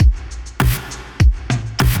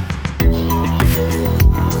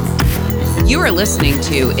You are listening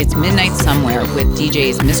to It's Midnight Somewhere with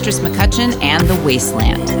DJs Mistress McCutcheon and The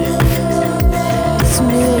Wasteland. It's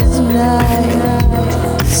midnight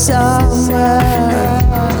somewhere.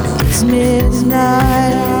 It's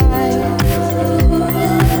midnight.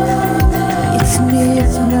 It's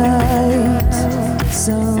midnight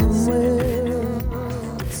somewhere.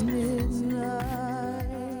 It's midnight.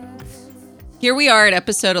 Here we are at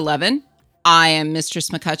episode 11. I am Mistress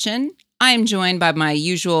McCutcheon. I am joined by my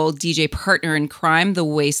usual DJ partner in crime, The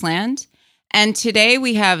Wasteland. And today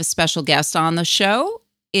we have a special guest on the show.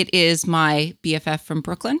 It is my BFF from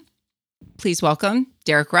Brooklyn. Please welcome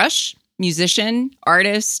Derek Rush, musician,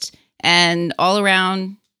 artist, and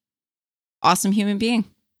all-around awesome human being.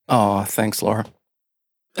 Oh, thanks, Laura.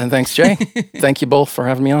 And thanks, Jay. Thank you both for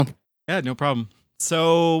having me on. Yeah, no problem.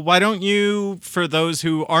 So why don't you, for those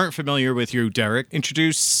who aren't familiar with you, Derek,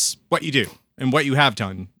 introduce what you do and what you have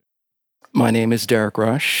done. My name is Derek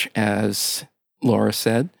Rush, as Laura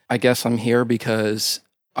said. I guess I'm here because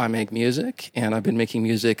I make music, and I've been making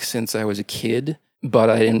music since I was a kid, but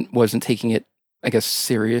I wasn't taking it, I guess,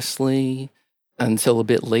 seriously until a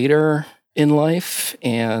bit later in life.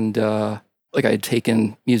 And I had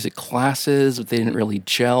taken music classes, but they didn't really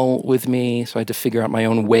gel with me, so I had to figure out my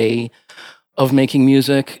own way of making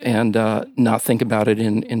music and not think about it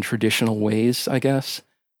in traditional ways, I guess.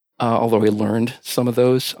 Although I learned some of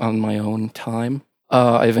those on my own time.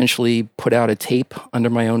 I eventually put out a tape under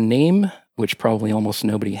my own name, which probably almost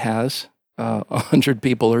nobody has, 100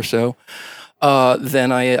 people or so.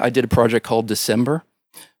 Then I did a project called December,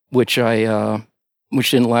 which didn't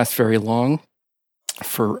last very long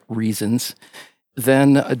for reasons.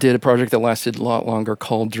 Then I did a project that lasted a lot longer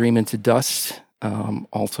called Dream into Dust.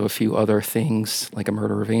 Also a few other things like A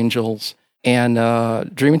Murder of Angels. And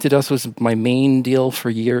Dream into Dust was my main deal for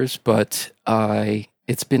years, but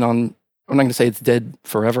it's been on, I'm not going to say it's dead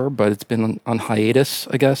forever, but it's been on hiatus,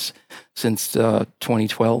 I guess, since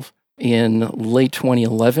 2012. In late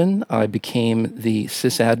 2011, I became the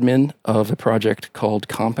sysadmin of a project called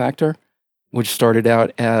Compactor, which started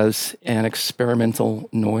out as an experimental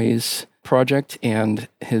noise project and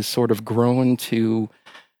has sort of grown to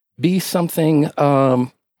be something a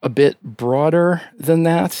bit broader than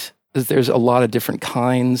that. There's a lot of different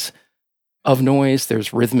kinds of noise.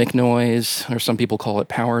 There's rhythmic noise, or some people call it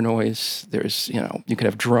power noise. There's, you could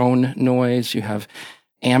have drone noise. You have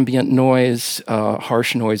ambient noise,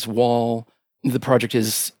 harsh noise wall. The project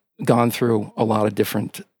has gone through a lot of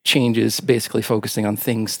different changes, basically focusing on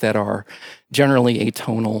things that are generally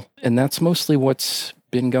atonal. And that's mostly what's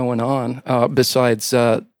been going on. Besides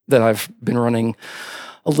that, I've been running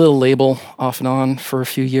a little label off and on for a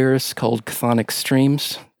few years called Chthonic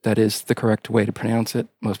Streams. That is the correct way to pronounce it.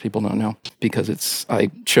 Most people don't know because I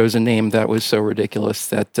chose a name that was so ridiculous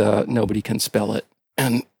that nobody can spell it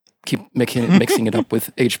and keep mixing it up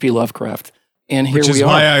with H.P. Lovecraft. And here we are. Which is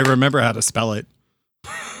why I remember how to spell it.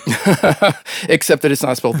 Except that it's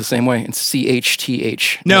not spelled the same way. It's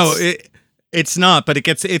C-H-T-H. No, it's not, but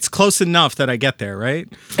it's close enough that I get there,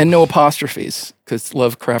 right? And no apostrophes, because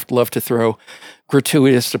Lovecraft loved to throw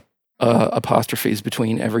gratuitous apostrophes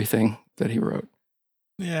between everything that he wrote.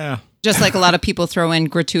 Yeah. Just like a lot of people throw in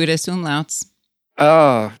gratuitous umlauts.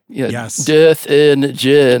 Ah, yeah. Yes. Death in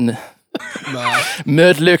gin.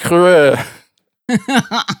 Mötley Crüe.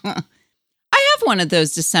 I have one of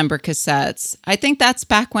those December cassettes. I think that's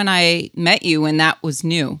back when I met you when that was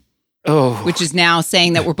new. Oh. Which is now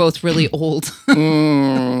saying that we're both really old.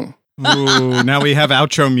 Ooh, now we have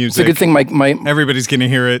outro music. It's a good thing my everybody's gonna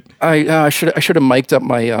hear it. I should have mic'd up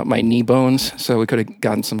my knee bones so we could have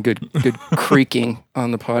gotten some good creaking on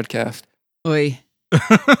the podcast. Oy.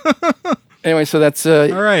 Anyway, so that's all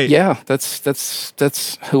right. Yeah,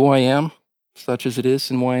 that's who I am, such as it is,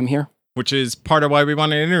 and why I'm here. Which is part of why we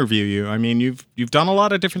want to interview you. I mean, you've done a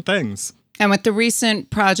lot of different things. And with the recent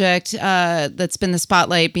project that's been the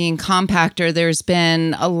spotlight being Compactor, there's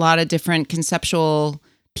been a lot of different conceptual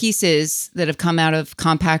pieces that have come out of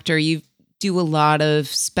Compactor. You do a lot of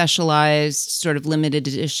specialized sort of limited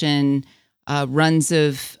edition runs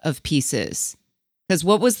of pieces. Because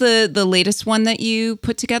what was the latest one that you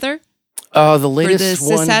put together? The latest for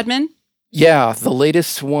the one. sysadmin? Yeah, the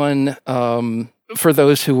latest one. For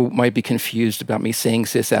those who might be confused about me saying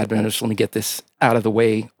sysadmin, just let me get this out of the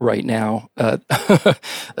way right now. A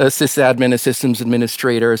sysadmin, a systems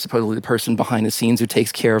administrator, is supposedly the person behind the scenes who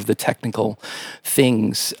takes care of the technical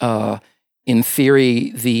things. In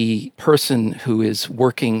theory, the person who is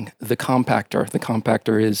working the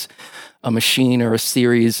compactor is a machine or a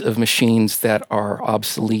series of machines that are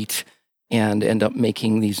obsolete and end up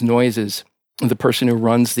making these noises. The person who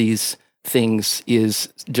runs these things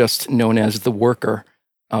is just known as the worker.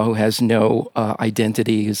 who has no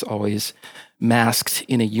identity, is always masked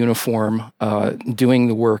in a uniform, doing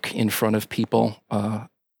the work in front of people.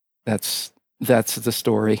 That's the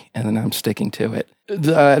story, and then I'm sticking to it.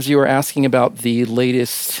 As you were asking about the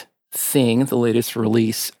latest thing, the latest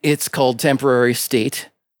release, it's called Temporary State,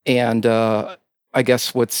 and I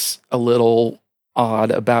guess what's a little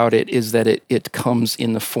odd about it is that it comes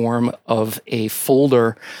in the form of a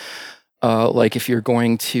folder. Like if you're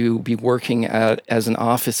going to be working as an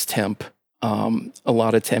office temp, a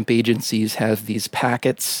lot of temp agencies have these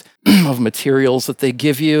packets of materials that they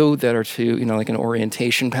give you that are to, like an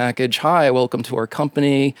orientation package. Hi, welcome to our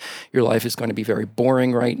company. Your life is going to be very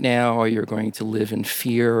boring right now. You're going to live in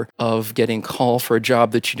fear of getting a call for a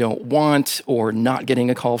job that you don't want, or not getting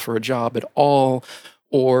a call for a job at all,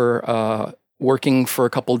 or working for a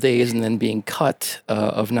couple of days and then being cut,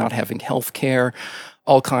 of not having health care,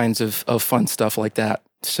 all kinds of fun stuff like that.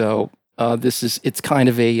 So it's kind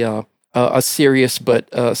of a serious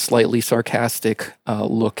but slightly sarcastic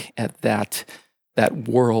look at that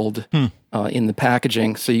world in the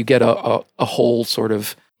packaging. So you get a whole sort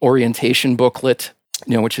of orientation booklet,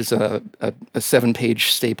 which is a 7-page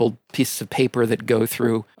stapled pieces of paper that go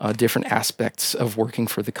through different aspects of working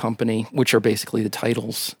for the company, which are basically the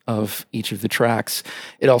titles of each of the tracks.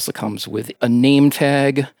 It also comes with a name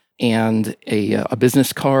tag and a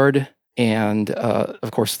business card, and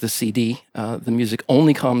of course the CD. The music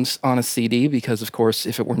only comes on a CD because, of course,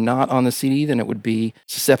 if it were not on the CD, then it would be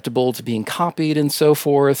susceptible to being copied and so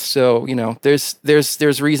forth. So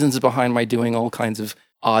there's reasons behind my doing all kinds of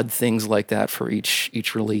odd things like that for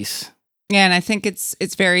each release. Yeah, and I think it's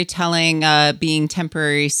very telling, being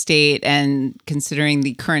Temporary State and considering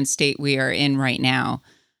the current state we are in right now,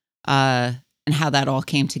 and how that all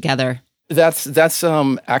came together. That's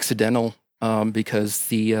accidental, because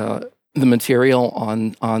the material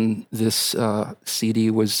on this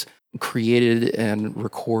CD was created and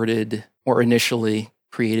recorded, or initially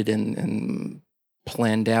created and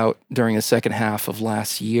planned out during the second half of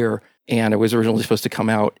last year. And it was originally supposed to come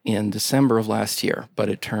out in December of last year, but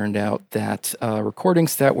it turned out that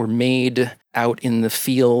recordings that were made out in the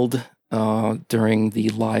field during the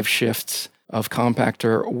live shifts of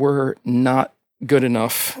Compactor were not good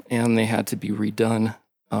enough, and they had to be redone.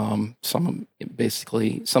 Some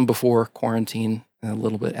before quarantine and a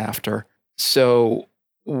little bit after. So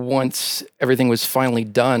once everything was finally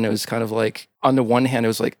done, it was kind of like, on the one hand, it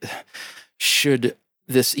was like, should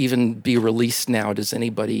this even be released now? Does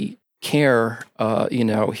anybody care?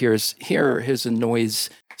 Here's a noise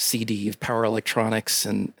CD of power electronics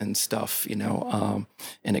and stuff, and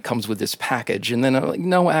it comes with this package. And then I'm like,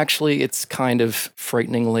 no, actually, it's kind of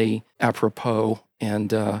frighteningly apropos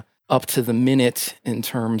and up to the minute in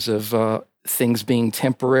terms of things being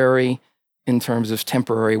temporary, in terms of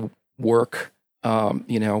temporary work.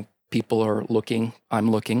 People are looking, I'm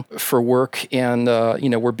looking for work, and,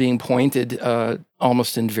 we're being pointed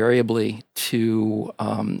almost invariably to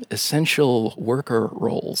essential worker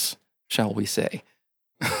roles, shall we say.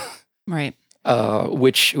 Right.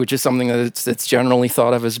 Which is something that's generally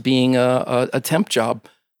thought of as being a temp job.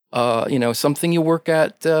 Something you work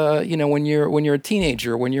at, when you're a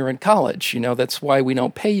teenager, when you're in college. That's why we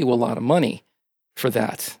don't pay you a lot of money for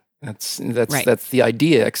that. That's right. That's the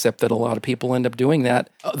idea, except that a lot of people end up doing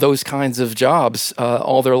those kinds of jobs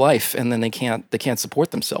all their life, and then they can't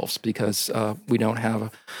support themselves because we don't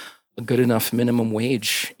have a good enough minimum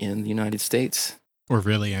wage in the United States, or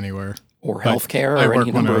really anywhere, or healthcare, I or work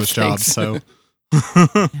any one number of of those jobs, things.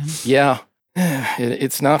 so Yeah,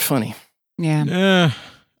 it's not funny. Yeah.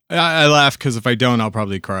 I laugh because if I don't, I'll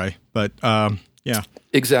probably cry. But yeah,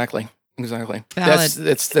 Exactly. Valid.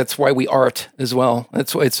 That's why we art as well.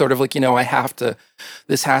 That's why it's sort of like,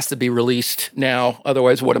 this has to be released now.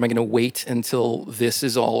 Otherwise, what am I going to wait until this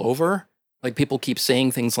is all over? Like, people keep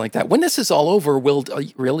saying things like that. When this is all over,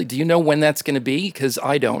 really? Do you know when that's going to be? Because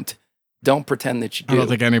I don't. Don't pretend that you do. I don't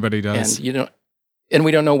think anybody does. And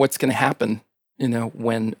we don't know what's going to happen,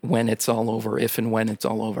 when it's all over, if and when it's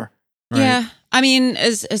all over. Right. Yeah. I mean,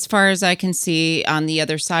 as far as I can see, on the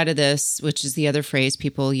other side of this, which is the other phrase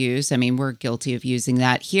people use, I mean, we're guilty of using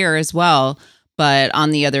that here as well. But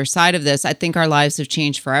on the other side of this, I think our lives have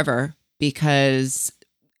changed forever, because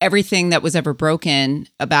everything that was ever broken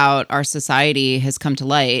about our society has come to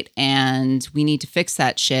light, and we need to fix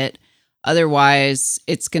that shit. Otherwise,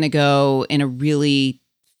 it's going to go in a really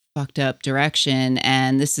fucked up direction,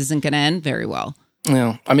 and this isn't going to end very well.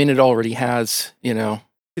 Yeah. I mean, it already has,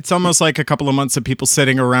 It's almost like a couple of months of people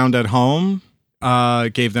sitting around at home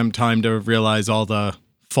gave them time to realize all the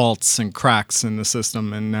faults and cracks in the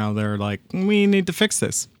system. And now they're like, we need to fix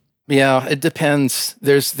this. Yeah, it depends.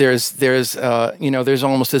 There's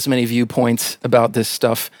almost as many viewpoints about this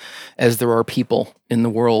stuff as there are people in the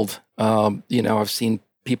world. I've seen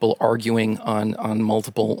people arguing on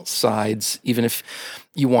multiple sides. Even if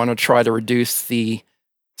you want to try to reduce the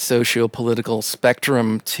socio-political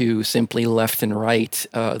spectrum to simply left and right,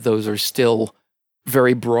 those are still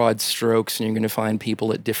very broad strokes, and you're going to find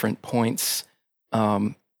people at different points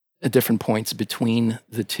between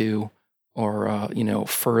the two, or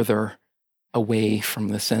further away from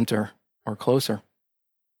the center or closer.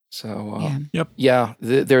 So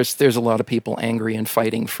there's a lot of people angry and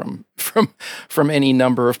fighting from any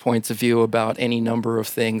number of points of view about any number of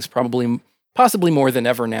things, possibly more than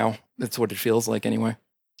ever now. That's what it feels like anyway.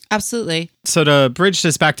 Absolutely. So to bridge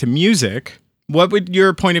this back to music, what would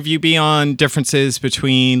your point of view be on differences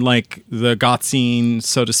between like the goth scene,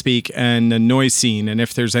 so to speak, and the noise scene, and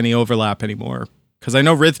if there's any overlap anymore? Because I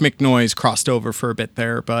know rhythmic noise crossed over for a bit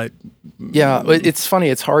there, but yeah, it's funny.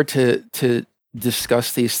 It's hard to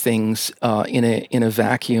discuss these things in a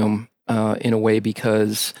vacuum in a way,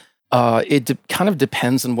 because it kind of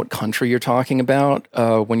depends on what country you're talking about.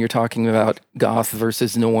 When you're talking about goth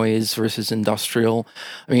versus noise versus industrial,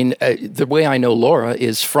 I mean, the way I know Laura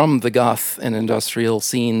is from the goth and industrial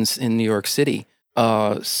scenes in New York City.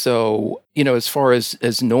 So as far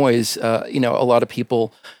as noise, a lot of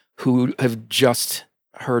people who have just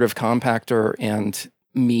heard of Compactor and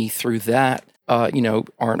me through that,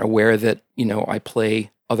 aren't aware that, I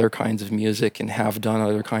play other kinds of music and have done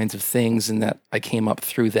other kinds of things, and that I came up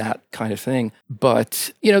through that kind of thing.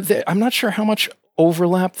 But, I'm not sure how much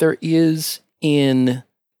overlap there is in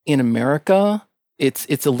America.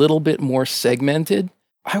 It's a little bit more segmented.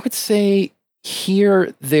 I would say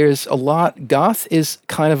here there's a lot. Goth is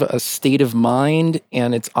kind of a state of mind,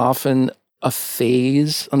 and it's often a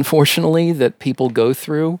phase, unfortunately, that people go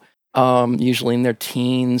through. Usually in their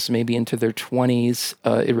teens, maybe into their 20s.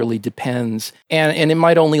 It really depends, and it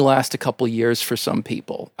might only last a couple of years for some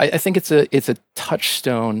people. I think it's a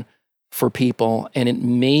touchstone for people, and it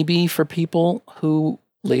may be for people who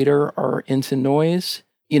later are into noise.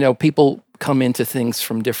 People come into things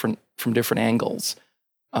from different angles.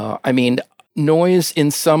 I mean, noise in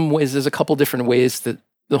some ways, there's a couple different ways that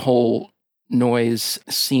the whole noise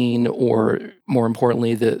scene, or more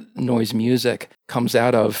importantly, the noise music comes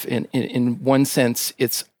out of. In one sense,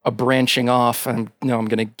 it's a branching off. I'm going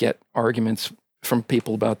to get arguments from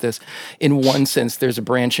people about this. In one sense, there's a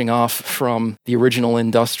branching off from the original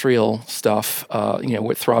industrial stuff.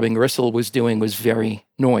 What Throbbing Gristle was doing was very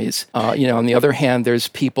noise. On the other hand, there's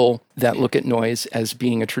people that look at noise as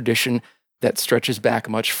being a tradition that stretches back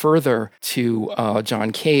much further to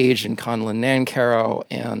John Cage and Conlon Nancarrow,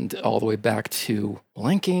 and all the way back to,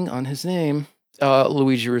 blanking on his name,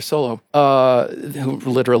 Luigi Russolo, who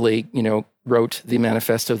literally, wrote the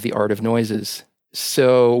Manifesto of the Art of Noises.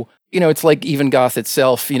 So, it's like even goth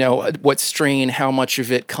itself, what strain, how much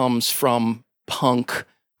of it comes from punk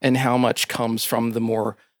and how much comes from the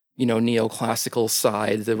more, neoclassical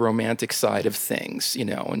side, the romantic side of things,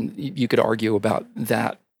 and you could argue about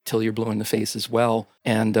that till you're blue in the face as well.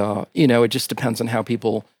 And, it just depends on how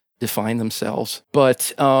people define themselves.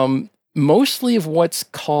 But mostly of what's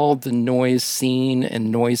called the noise scene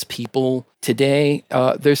and noise people today,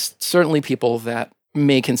 there's certainly people that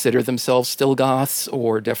may consider themselves still goths,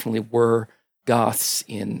 or definitely were goths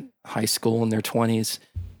in high school in their 20s.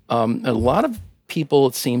 A lot of people,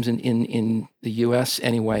 it seems, in the US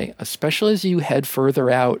anyway, especially as you head further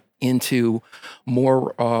out into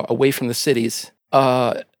more away from the cities,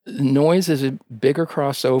 noise is a bigger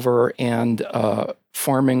crossover and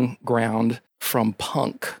farming ground from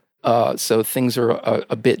punk. So things are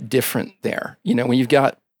a bit different there. When you've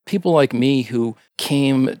got people like me who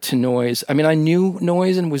came to noise, I mean, I knew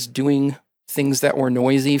noise and was doing things that were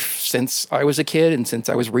noisy since I was a kid, and since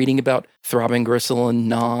I was reading about Throbbing Gristle and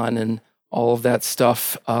Non and all of that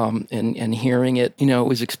stuff, and hearing it, it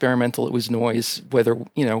was experimental, it was noise, whether,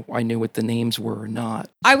 I knew what the names were or not.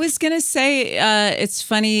 I was going to say, it's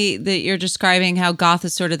funny that you're describing how goth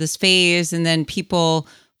is sort of this phase, and then people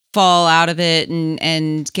fall out of it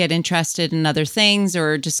and get interested in other things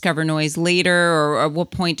or discover noise later, or at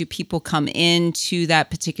what point do people come into that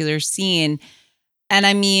particular scene? And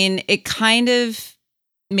I mean, it kind of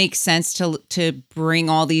makes sense to bring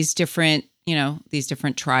all these different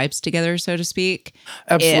tribes together, so to speak.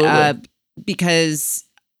 Absolutely. Because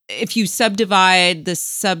if you subdivide the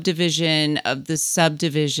subdivision of the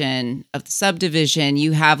subdivision of the subdivision,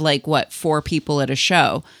 you have 4 people at a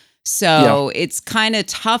show. So it's kind of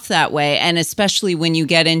tough that way. And especially when you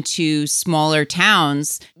get into smaller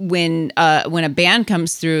towns, when a band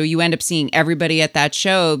comes through, you end up seeing everybody at that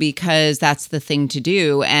show because that's the thing to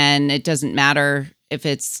do. And it doesn't matter if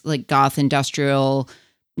it's like goth, industrial,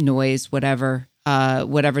 noise, whatever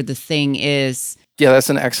the thing is. Yeah, that's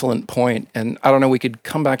an excellent point. And I don't know, we could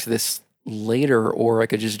come back to this later, or I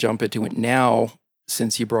could just jump into it now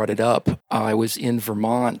since you brought it up. I was in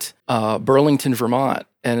Vermont, Burlington, Vermont,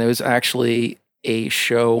 and it was actually a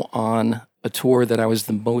show on a tour that I was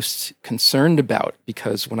the most concerned about,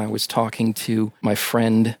 because when I was talking to my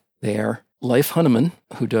friend there, Leif Hunneman,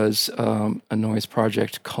 who does a noise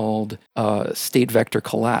project called State Vector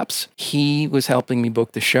Collapse, he was helping me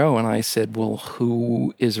book the show. And I said, well,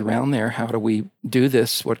 who is around there? How do we do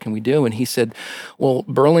this? What can we do? And he said, well,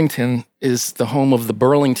 Burlington is the home of the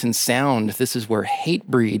Burlington Sound. This is where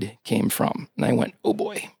Hatebreed came from. And I went, oh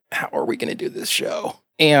boy, how are we going to do this show?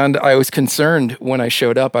 And I was concerned when I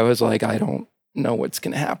showed up. I was like, I don't know what's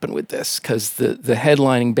going to happen with this, because the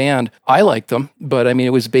headlining band, I liked them, but I mean,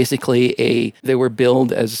 it was basically they were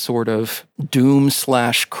billed as sort of doom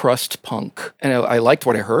 / crust punk, and I liked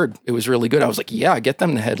what I heard. It was really good. I was like, yeah, get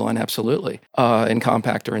them to headline, absolutely. And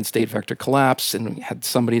Compactor and State Vector Collapse, and we had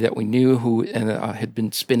somebody that we knew who had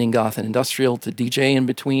been spinning goth and industrial to DJ in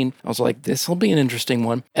between. I was like, this will be an interesting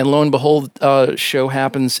one. And lo and behold, show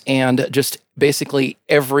happens, and just basically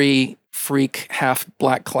every freak, half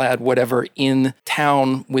black clad, whatever, in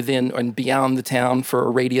town, within and beyond the town for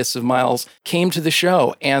a radius of miles, came to the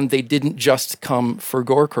show. And they didn't just come for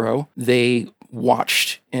Gorecrow. They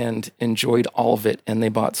watched and enjoyed all of it, and they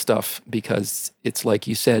bought stuff, because it's like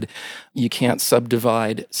you said, you can't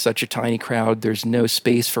subdivide such a tiny crowd. There's no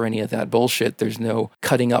space for any of that bullshit. There's no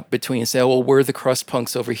cutting up between, say, oh, well, we're the crust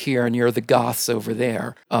punks over here and you're the goths over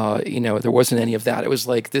there. There wasn't any of that. It was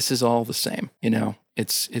like, this is all the same,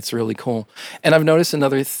 It's really cool. And I've noticed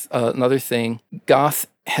another thing. Goth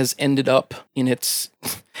has ended up in its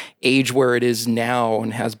age where it is now,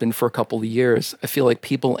 and has been for a couple of years. I feel like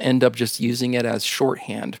people end up just using it as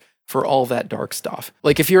shorthand for all that dark stuff.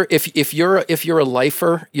 Like if you're a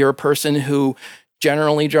lifer, you're a person who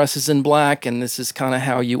generally dresses in black, and this is kind of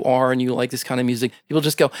how you are, and you like this kind of music, people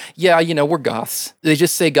just go, yeah, we're goths. They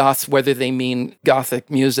just say goths, whether they mean gothic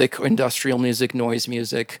music, industrial music, noise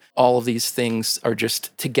music. All of these things are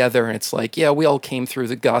just together, and it's like, yeah, we all came through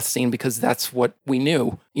the goth scene because that's what we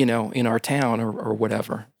knew, in our town or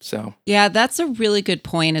whatever. So yeah, that's a really good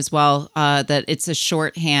point as well, that it's a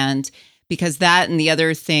shorthand, because that, and the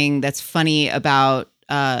other thing that's funny about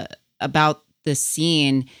the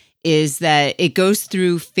scene is that it goes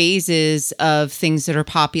through phases of things that are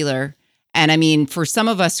popular. And I mean, for some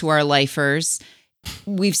of us who are lifers,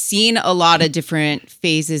 we've seen a lot of different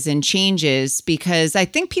phases and changes, because I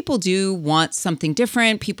think people do want something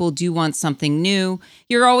different. People do want something new.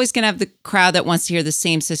 You're always going to have the crowd that wants to hear the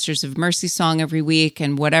same Sisters of Mercy song every week,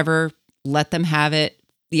 and whatever, let them have it.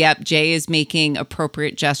 Yep, Jay is making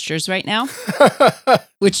appropriate gestures right now,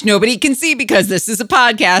 which nobody can see because this is a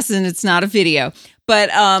podcast and it's not a video. But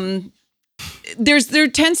there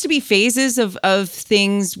tends to be phases of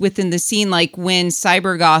things within the scene. Like when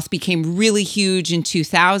cybergoth became really huge in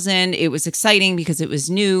 2000, it was exciting because it was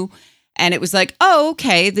new. And it was like, oh,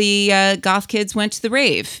 okay, the goth kids went to the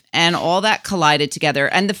rave, and all that collided together,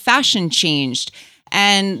 and the fashion changed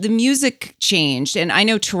and the music changed. And I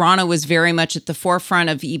know Toronto was very much at the forefront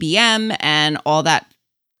of EBM and all that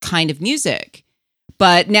kind of music.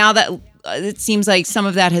 But now that it seems like some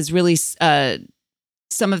of that has really...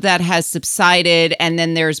 some of that has subsided, and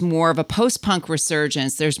then there's more of a post-punk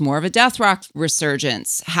resurgence. There's more of a death rock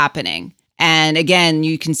resurgence happening. And again,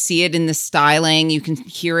 you can see it in the styling. You can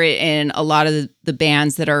hear it in a lot of the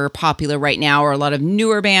bands that are popular right now, or a lot of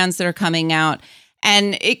newer bands that are coming out.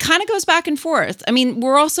 And it kind of goes back and forth. I mean,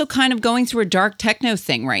 we're also kind of going through a dark techno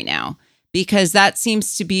thing right now, because that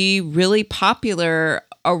seems to be really popular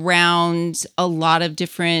around a lot of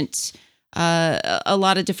different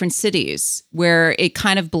cities, where it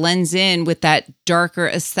kind of blends in with that darker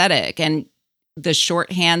aesthetic and the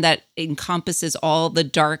shorthand that encompasses all the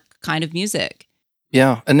dark kind of music.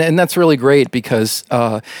 Yeah, and that's really great, because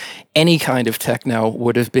any kind of techno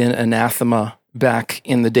would have been anathema back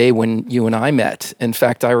in the day when you and I met. In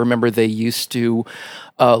fact, I remember they used to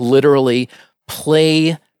literally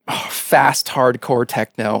play fast hardcore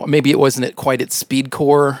techno. Maybe it wasn't quite at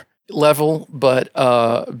speedcore level, but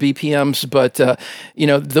BPMs. But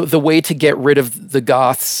the way to get rid of the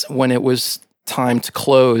goths when it was time to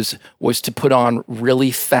close was to put on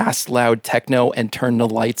really fast, loud techno and turn the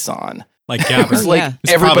lights on. Like Gabber. It was like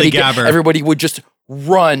It's everybody would just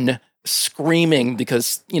run screaming,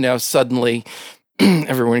 because suddenly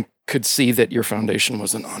everyone could see that your foundation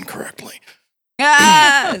wasn't on correctly.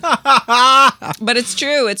 Ah! But it's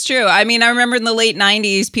true. It's true. I mean, I remember in the late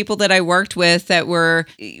 90s, people that I worked with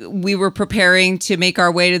we were preparing to make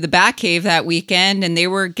our way to the Batcave that weekend, and they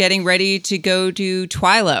were getting ready to go to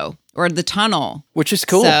Twilo or the Tunnel. Which is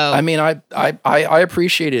cool. So- I mean, I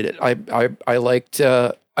appreciated it. I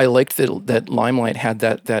liked that Limelight had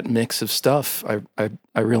that mix of stuff.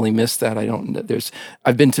 I really miss that.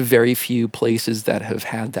 I've been to very few places that have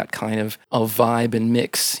had that kind of vibe and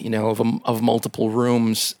mix, of multiple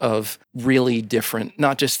rooms of really different,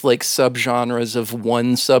 not just like subgenres of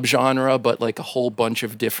one subgenre, but like a whole bunch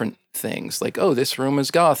of different things. Like, oh, this room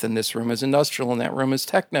is goth and this room is industrial and that room is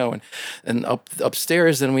techno, and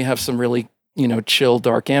upstairs then we have some really, chill,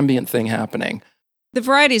 dark ambient thing happening. The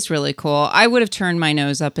variety is really cool. I would have turned my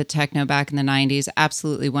nose up at techno back in the 90s,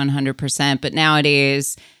 absolutely 100%. But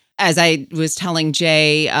nowadays, as I was telling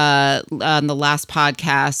Jay on the last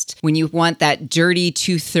podcast, when you want that dirty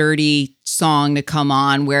 230 song to come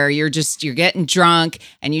on where you're getting drunk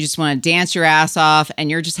and you just want to dance your ass off and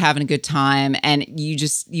you're just having a good time and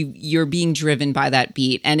you're being driven by that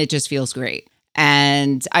beat and it just feels great.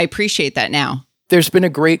 And I appreciate that now. There's been a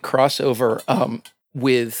great crossover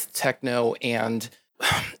with techno and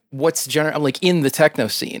what's like in the techno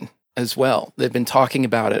scene as well. They've been talking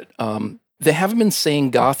about it. They haven't been saying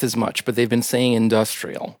goth as much, but they've been saying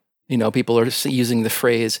industrial. People are using the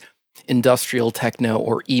phrase industrial techno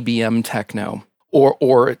or EBM techno,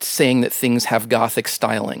 or saying that things have gothic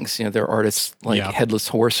stylings. There are artists like Headless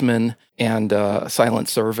Horseman and Silent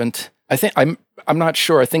Servant. I think I'm not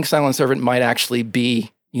sure. I think Silent Servant might actually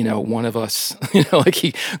be one of us, like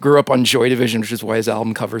he grew up on Joy Division, which is why his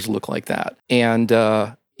album covers look like that. And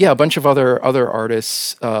a bunch of other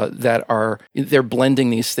artists they're blending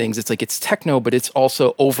these things. It's like it's techno, but it's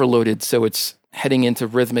also overloaded. So it's heading into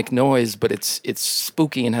rhythmic noise, but it's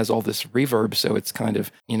spooky and has all this reverb. So it's kind of,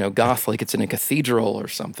 goth, like it's in a cathedral or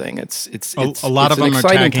something. It's a lot of them are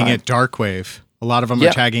tagging it darkwave. A lot of them are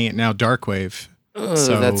Yeah. tagging it now darkwave.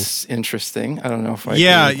 So that's interesting. I don't know if I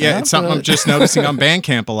Yeah, agree with that, it's something I'm just noticing on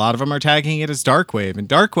Bandcamp. A lot of them are tagging it as darkwave, and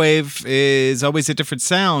darkwave is always a different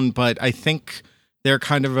sound, but I think they're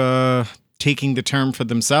kind of taking the term for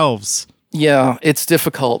themselves. Yeah, it's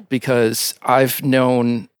difficult because I've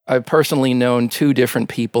personally known two different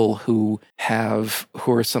people who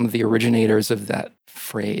are some of the originators of that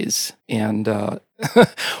phrase. And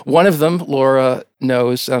one of them, Laura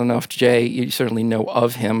knows, I don't know if Jay, you certainly know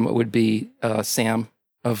of him, it would be Sam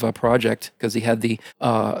of Project, because he had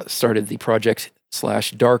started the Project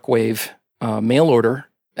 /Darkwave mail order.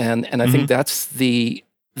 And I think that's the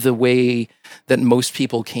way that most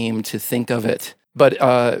people came to think of it.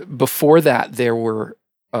 But before that, there were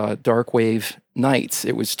Darkwave nights.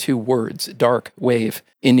 It was 2 words, Dark Wave,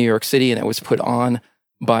 in New York City, and it was put on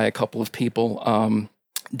by a couple of people,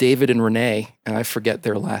 David and Renee, and I forget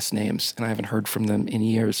their last names, and I haven't heard from them in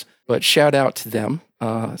years. But shout out to them,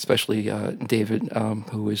 especially David,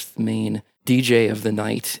 who was the main DJ of the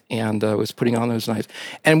night and was putting on those nights,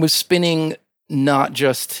 and was spinning not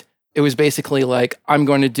just... It was basically like, I'm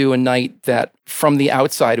going to do a night that from the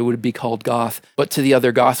outside it would be called goth, but to the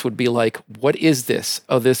other goths would be like, what is this?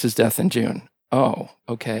 Oh, this is Death in June. Oh,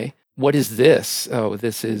 okay. What is this? Oh,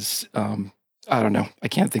 this is, I don't know. I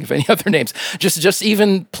can't think of any other names. Just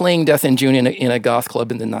even playing Death in June in a goth club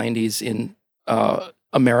in the 90s in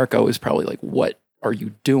America was probably like, what are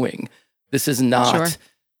you doing? This is not,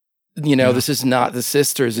 This is not the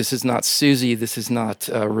Sisters. This is not Susie. This is not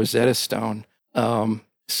Rosetta Stone.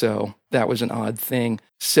 So that was an odd thing.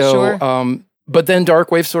 So, but then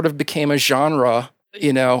darkwave sort of became a genre,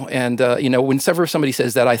 and, whenever somebody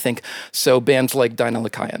says that, I think, so bands like Dinah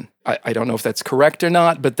Lakayan, I don't know if that's correct or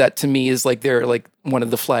not, but that to me is like, they're like one of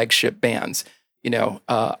the flagship bands.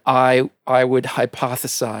 I would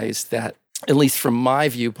hypothesize that, at least from my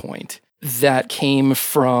viewpoint, that came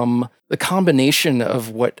from the combination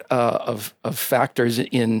of of factors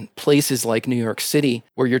in places like New York City,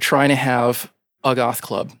 where you're trying to have a goth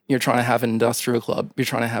club, you're trying to have an industrial club, you're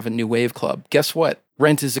trying to have a new wave club. Guess what?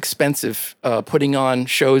 Rent is expensive. Putting on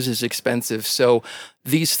shows is expensive. So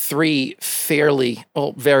these 3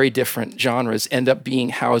 very different genres end up being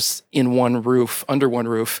housed in one roof, under one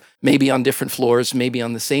roof, maybe on different floors, maybe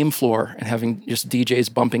on the same floor, and having just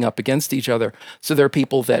DJs bumping up against each other. So there are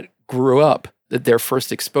people that grew up, that their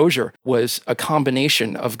first exposure was a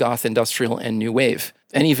combination of goth, industrial, and new wave.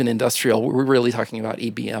 and even industrial. We're really talking about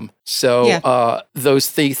EBM. So Yeah. those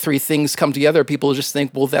three things come together. People just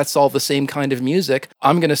think, well, that's all the same kind of music.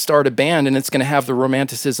 I'm going to start a band, and it's going to have the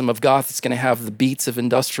romanticism of goth. It's going to have the beats of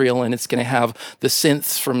industrial, and it's going to have the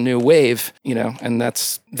synths from new wave. And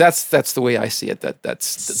that's the way I see it. That's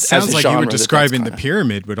Sounds as a like you genre, were that's describing the kinda-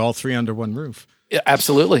 pyramid with all three under one roof. Yeah,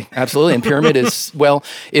 absolutely. And Pyramid is, well,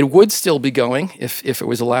 it would still be going if it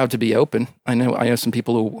was allowed to be open. I know some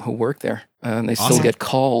people who work there, and they still Awesome. get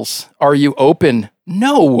calls. Are you open?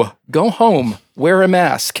 No. Go home. Wear a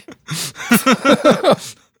mask.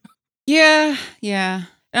 Yeah.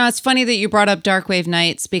 No, it's funny that you brought up Darkwave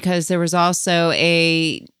Nights because there was also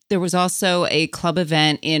a club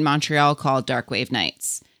event in Montreal called Darkwave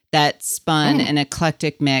Nights that spun an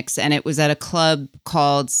eclectic mix, and it was at a club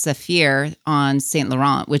called Saphir on Saint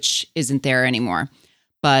Laurent, which isn't there anymore.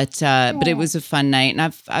 But it was a fun night,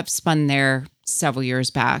 and I've spun there several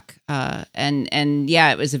years back. And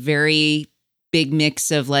yeah, it was a very big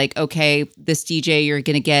mix of like, okay, this DJ, you're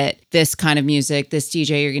going to get this kind of music. This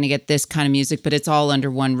DJ, you're going to get this kind of music, but it's all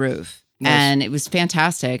under one roof. Nice. And it was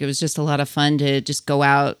fantastic. It was just a lot of fun to just go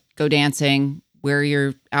out, go dancing, wear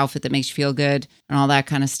your outfit that makes you feel good and all that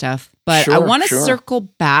kind of stuff. But I Sure, want to sure. circle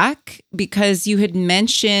back because you had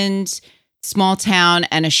mentioned small town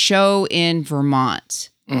and a show in Vermont.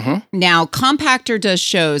 Mm-hmm. Now, Compactor does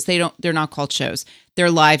shows. They're not called shows. They're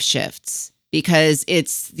live shifts because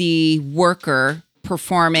it's the worker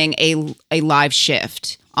performing a live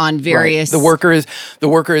shift on various The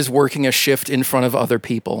worker is working a shift in front of other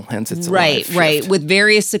people, hence it's a live shift. right, with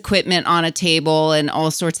various equipment on a table and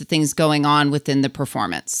all sorts of things going on within the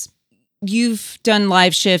performance. You've done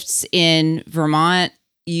live shifts in Vermont.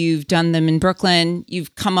 You've done them in Brooklyn.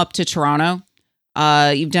 You've come up to Toronto.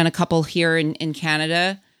 You've done a couple here in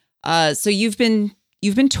Canada. So you've been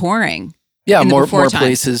touring. Yeah, in the more before times.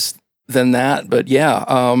 places than that, but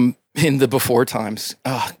yeah, in the before times.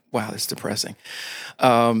 Oh, wow, that's depressing.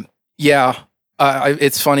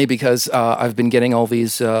 It's funny because I've been getting all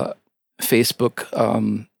these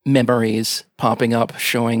Facebook memories popping up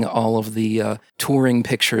showing all of the touring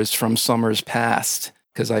pictures from summers past,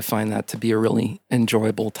 because I find that to be a really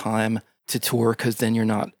enjoyable time to tour, because then you're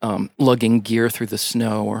not lugging gear through the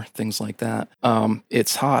snow or things like that.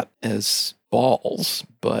 It's hot as balls,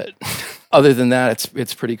 but other than that,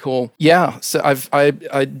 it's pretty cool. Yeah, so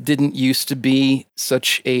I didn't used to be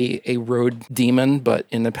such a road demon, but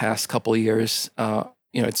in the past couple of years,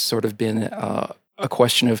 it's sort of been a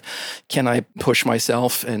question of, can I push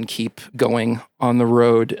myself and keep going on the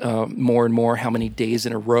road more and more? How many days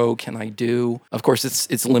in a row can I do? Of course,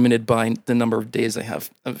 it's limited by the number of days I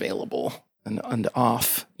have available and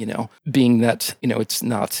off, being that, it's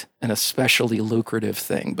not an especially lucrative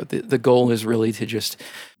thing, but the goal is really to just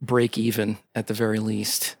break even at the very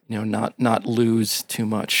least, not lose too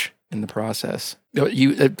much in the process.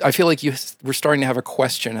 I feel like we're starting to have a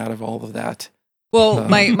question out of all of that. Well,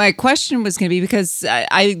 my question was going to be, because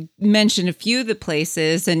I mentioned a few of the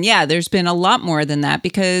places, and yeah, there's been a lot more than that,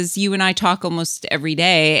 because you and I talk almost every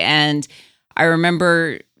day, and I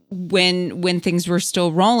remember when things were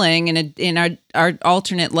still rolling in our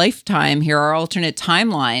alternate lifetime here, our alternate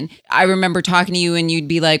timeline, I remember talking to you and you'd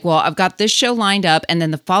be like, well, I've got this show lined up, and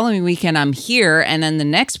then the following weekend I'm here, and then the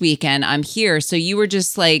next weekend I'm here. So you were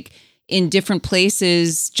just like in different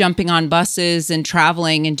places, jumping on buses and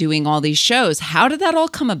traveling and doing all these shows. How did that all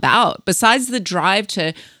come about? Besides the drive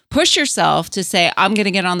to push yourself to say, I'm going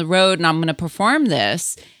to get on the road and I'm going to perform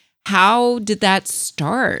this, how did that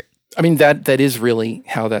start? I mean, that is really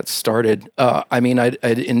how that started.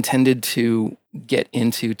 I'd intended to get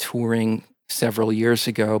into touring several years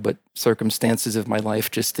ago, but circumstances of my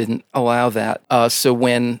life just didn't allow that. So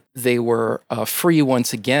when they were free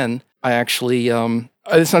once again, I actually,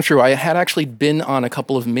 it's not true. I had actually been on a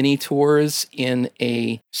couple of mini tours in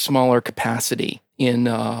a smaller capacity in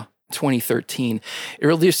 2013. It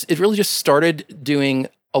really just started doing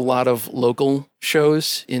a lot of local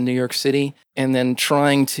shows in New York City, and then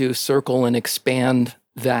trying to circle and expand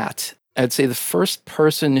that. I'd say the first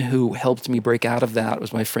person who helped me break out of that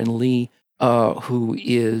was my friend Lee, who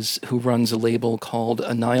runs a label called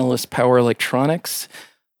Annihilus Power Electronics,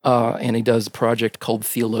 and he does a project called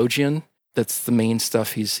Theologian. That's the main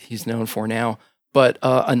stuff he's known for now. But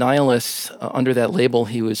Annihilus, under that label,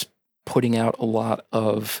 he was putting out a lot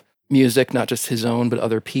of music, not just his own, but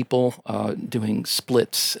other people, doing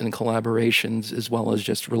splits and collaborations, as well as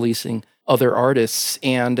just releasing other artists.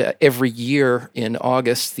 And every year in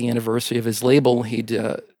August, the anniversary of his label, he'd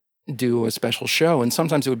do a special show. And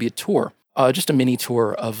sometimes it would be a tour, just a mini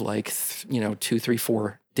tour of 2, 3,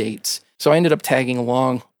 4 dates. So I ended up tagging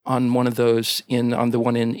along on one of those on the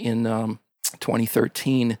one in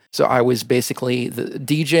 2013. So I was basically the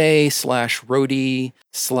DJ slash roadie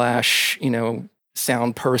slash,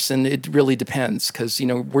 sound person. It really depends because,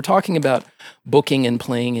 we're talking about booking and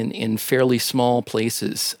playing in fairly small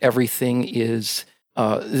places. Everything is,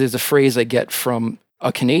 there's a phrase I get from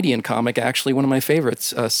a Canadian comic, actually one of my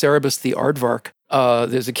favorites, Cerebus the Aardvark.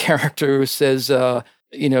 There's a character who says,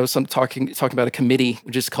 some talking about a committee,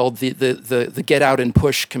 which is called the Get Out and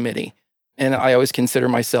Push Committee. And I always consider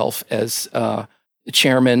myself as the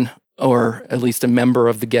chairman or at least a member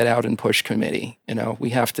of the Get Out and Push Committee.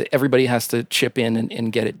 Everybody has to chip in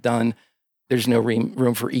and get it done. There's no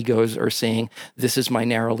room for egos or saying, this is my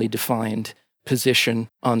narrowly defined position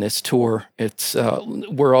on this tour. It's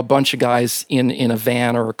we're a bunch of guys in a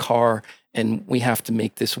van or a car, and we have to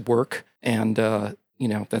make this work. And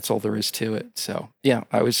that's all there is to it. So yeah,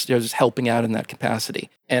 I was just helping out in that capacity,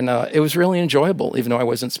 and it was really enjoyable, even though I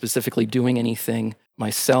wasn't specifically doing anything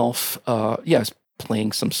myself. I was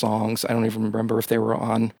playing some songs. I don't even remember if they were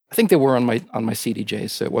on. I think they were on my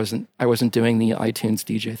CDJs. So I wasn't doing the iTunes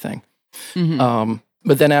DJ thing. Mm-hmm.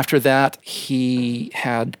 But then after that, he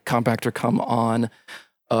had Compactor come on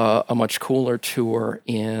a much cooler tour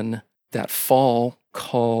in that fall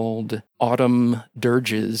called Autumn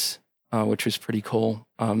Dirges, which was pretty cool.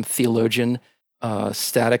 Theologian,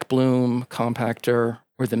 Static Bloom, Compactor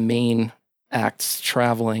were the main acts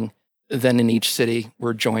traveling. Then in each city,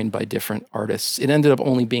 we're joined by different artists. It ended up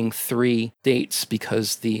only being 3 dates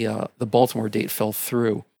because the Baltimore date fell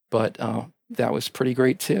through, but that was pretty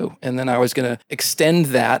great too. And then I was going to extend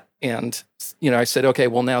that, and I said, okay,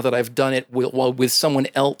 well, now that I've done it with someone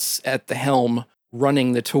else at the helm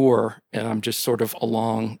running the tour, and I'm just sort of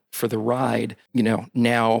along for the ride,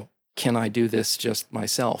 now can I do this just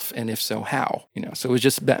myself? And if so, how? So it was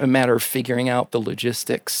just a matter of figuring out the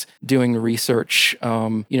logistics, doing the research.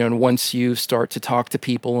 And once you start to talk to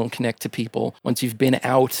people and connect to people, once you've been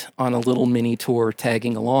out on a little mini tour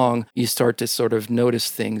tagging along, you start to sort of notice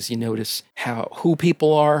things. You notice who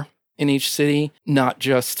people are in each city, not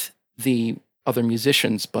just the other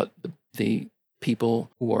musicians, but the people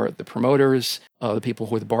who are the promoters, the people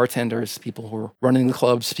who are the bartenders, people who are running the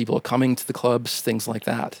clubs, people who are coming to the clubs, things like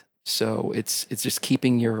that. So it's just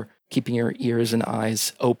keeping your ears and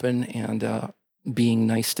eyes open and being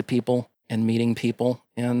nice to people and meeting people,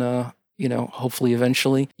 and hopefully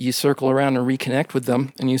eventually you circle around and reconnect with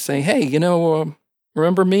them, and you say, hey,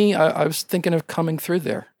 remember me? I was thinking of coming through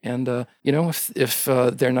there, and if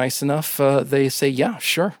they're nice enough, they say, yeah,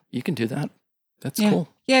 sure, you can do that. That's cool.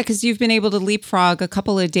 Yeah, because you've been able to leapfrog a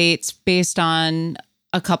couple of dates based on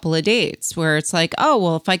a couple of dates where it's like, oh,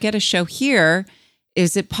 well, if I get a show here,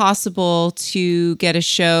 is it possible to get a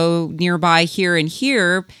show nearby here and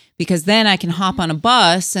here? Because then I can hop on a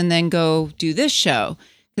bus and then go do this show.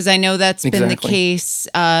 Because I know that's been the case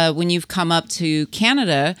when you've come up to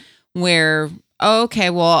Canada, where, okay,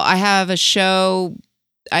 well, I have a show.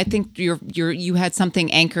 I think you had something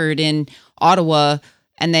anchored in Ottawa,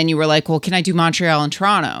 and then you were like, well, can I do Montreal and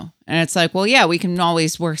Toronto? And it's like, well, yeah, we can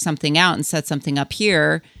always work something out and set something up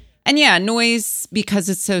here. And yeah, noise, because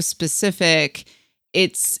it's so specific,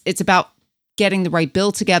 it's about getting the right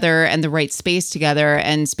bill together and the right space together,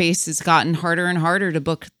 and space has gotten harder and harder to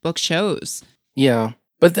book shows. Yeah.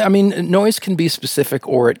 But I mean, noise can be specific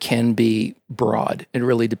or it can be broad. It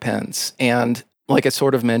really depends. And like I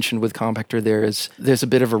sort of mentioned with Compactor, there's a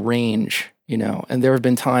bit of a range, and there have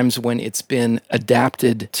been times when it's been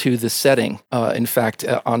adapted to the setting. In fact,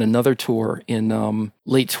 on another tour in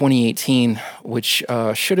late 2018, which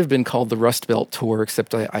should have been called the Rust Belt Tour,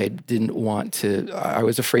 except I didn't want to. I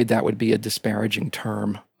was afraid that would be a disparaging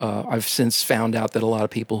term. I've since found out that a lot of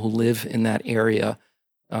people who live in that area,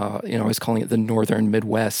 I was calling it the Northern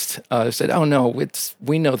Midwest, said, oh no,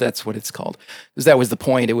 we know that's what it's called. Because that was the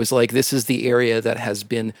point. It was like, this is the area that has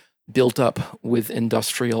been built up with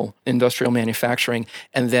industrial manufacturing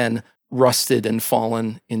and then rusted and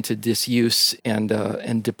fallen into disuse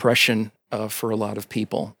and depression for a lot of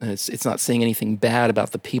people. And it's not saying anything bad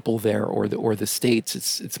about the people there or the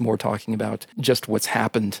states. It's more talking about just what's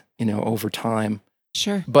happened, over time.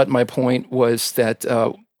 Sure. But my point was that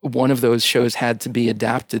one of those shows had to be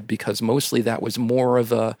adapted because mostly that was more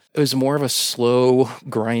of a slow,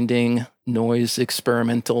 grinding, noise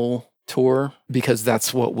experimental tour, because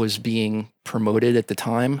that's what was being promoted at the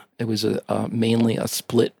time. It was mainly a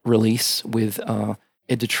split release with a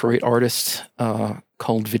Detroit artist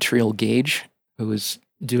called Vitriol Gauge, who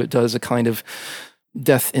does a kind of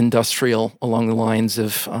death industrial along the lines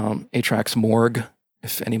of Atrax Morgue,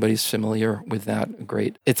 if anybody's familiar with that. A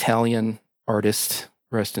great Italian artist,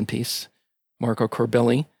 rest in peace, Marco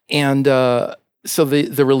Corbelli. And So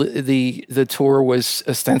the tour was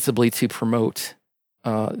ostensibly to promote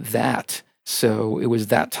that. So it was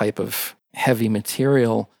that type of heavy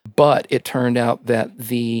material. But it turned out that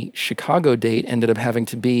the Chicago date ended up having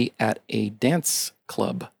to be at a dance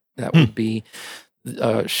club. That would be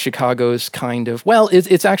Chicago's kind of, well,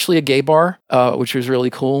 it's actually a gay bar, which was really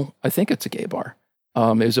cool. I think it's a gay bar.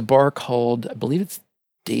 It was a bar called, I believe it's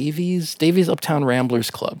Davies Uptown Ramblers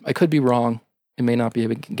Club. I could be wrong. It may not be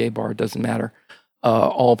a gay bar. It doesn't matter.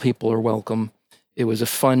 All people are welcome. It was a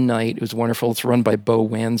fun night. It was wonderful. It's run by Bo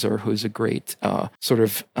Wanzer, who's a great sort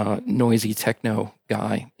of noisy techno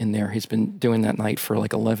guy in there. He's been doing that night for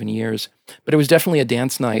like 11 years. But it was definitely a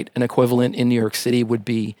dance night. An equivalent in New York City would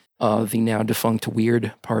be the now defunct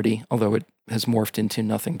Weird Party, although it has morphed into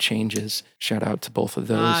Nothing Changes. Shout out to both of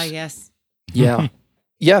those. Ah, yes. Yeah.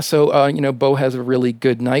 Yeah, so, Bo has a really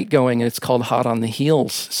good night going, and it's called Hot on the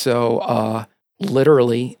Heels. So,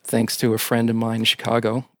 literally, thanks to a friend of mine in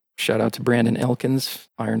Chicago, shout out to Brandon Elkins,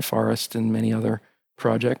 Iron Forest, and many other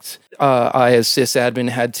projects, I, as sysadmin,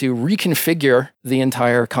 had to reconfigure the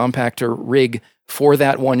entire compactor rig for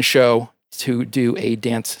that one show to do a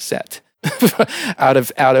dance set. out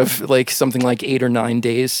of like something like 8 or 9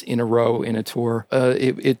 days in a row in a tour.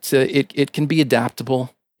 It can be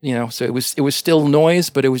adaptable. So it was still noise,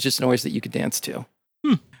 but it was just noise that you could dance to.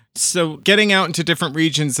 So getting out into different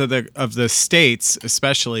regions of the states,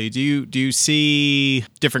 especially, do you see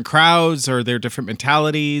different crowds, or are there different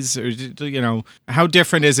mentalities, or how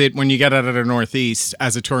different is it when you get out of the Northeast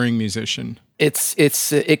as a touring musician?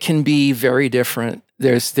 It can be very different.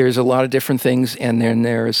 There's a lot of different things, and then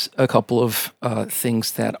there's a couple of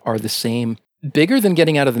things that are the same. Bigger than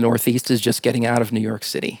getting out of the Northeast is just getting out of New York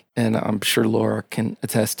City, and I'm sure Laura can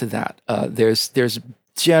attest to that. There's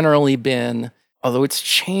generally been, although it's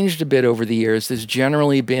changed a bit over the years, there's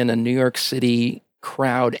generally been a New York City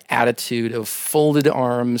crowd attitude of folded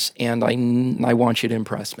arms, and I want you to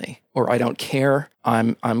impress me, or I don't care.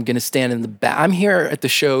 I'm going to stand in the back. I'm here at the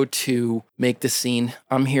show to make the scene.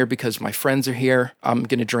 I'm here because my friends are here. I'm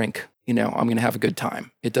going to drink. I'm going to have a good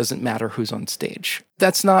time. It doesn't matter who's on stage.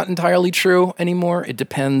 That's not entirely true anymore. It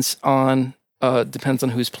depends on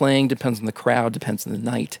who's playing, depends on the crowd, depends on the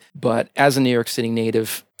night. But as a New York City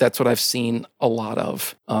native, that's what I've seen a lot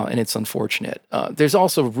of, and it's unfortunate. There's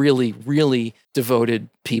also really, really devoted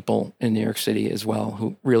people in New York City as well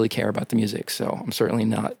who really care about the music. So I'm certainly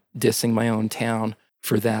not dissing my own town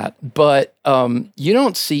for that. But you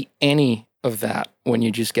don't see any of that when you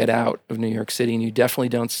just get out of New York City, and you definitely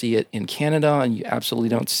don't see it in Canada, and you absolutely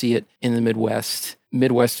don't see it in the Midwest.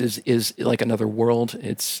 Midwest is like another world.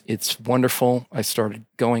 It's wonderful. I started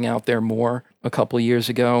going out there more a couple of years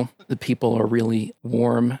ago. The people are really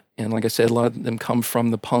warm, and like I said, a lot of them come from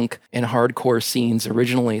the punk and hardcore scenes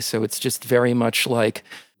originally, so it's just very much like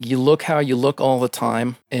you look how you look all the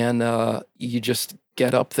time, and you just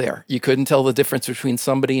get up there. You couldn't tell the difference between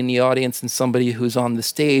somebody in the audience and somebody who's on the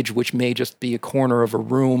stage, which may just be a corner of a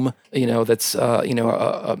room, that's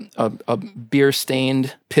a beer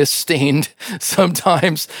stained, piss stained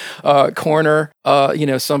sometimes corner.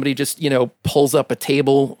 Somebody just pulls up a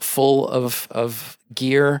table full of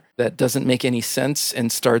gear that doesn't make any sense and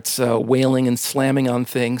starts wailing and slamming on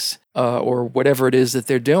things, or whatever it is that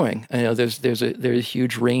they're doing. There's a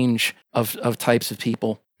huge range of types of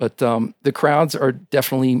people. But the crowds are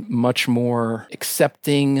definitely much more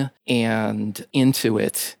accepting and into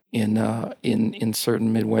it in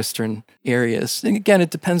certain Midwestern areas. And again, it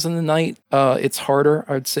depends on the night. It's harder,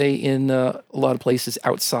 I would say, in a lot of places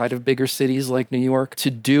outside of bigger cities like New York to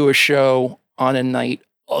do a show on a night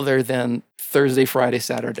other than Thursday, Friday,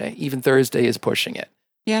 Saturday. Even Thursday is pushing it.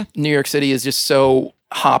 Yeah. New York City is just so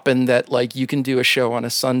hopping that like you can do a show on a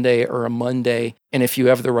Sunday or a Monday, and if you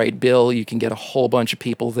have the right bill, you can get a whole bunch of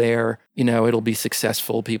people there. It'll be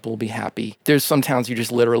successful. People will be happy. There's some towns you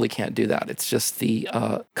just literally can't do that. It's just the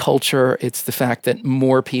culture. It's the fact that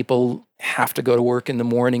more people have to go to work in the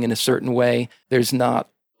morning in a certain way. There's not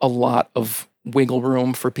a lot of wiggle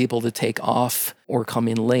room for people to take off or come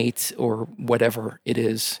in late or whatever it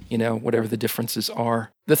is, whatever the differences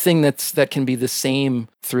are. The thing that can be the same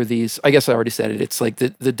through these, I guess I already said it, it's like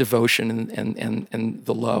the devotion and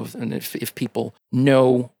the love. And if people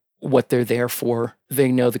know what they're there for,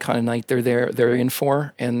 they know the kind of night they're in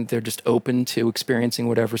for, and they're just open to experiencing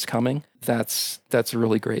whatever's coming. That's a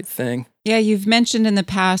really great thing. Yeah, you've mentioned in the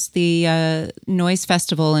past the Noise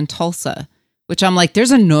Festival in Tulsa, which I'm like,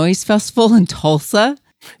 there's a noise festival in Tulsa?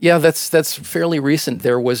 Yeah, that's fairly recent.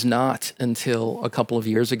 There was not until a couple of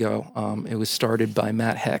years ago. It was started by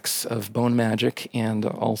Matt Hex of Bone Magic, and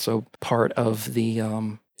also part of the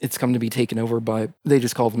It's come to be taken over by, they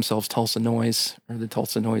just call themselves Tulsa Noise, or the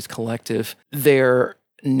Tulsa Noise Collective. They're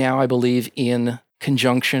now, I believe, in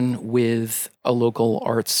conjunction with a local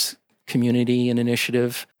arts community and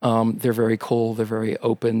initiative. They're very cool, they're very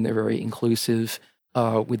open, they're very inclusive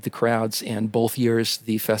with the crowds. And both years,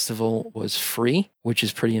 the festival was free, which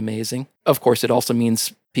is pretty amazing. Of course, it also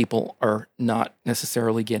means people are not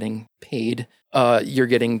necessarily getting paid. You're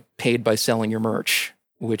getting paid by selling your merch,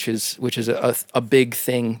 which is a big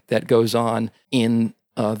thing that goes on in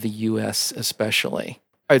the U.S. especially.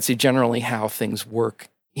 I'd say generally how things work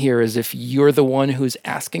here is if you're the one who's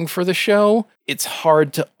asking for the show, it's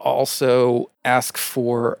hard to also ask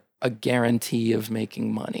for a guarantee of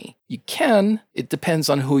making money. You can, it depends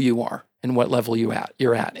on who you are and what level you're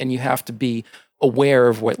at. And you have to be aware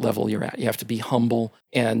of what level you're at. You have to be humble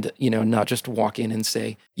and, not just walk in and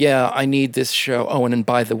say, yeah, I need this show. Oh, and then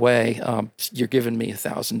by the way, you're giving me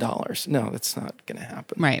 $1,000. No, that's not going to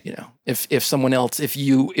happen. Right. If someone else, if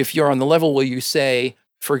you're on the level where you say,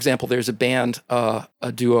 for example, there's a band,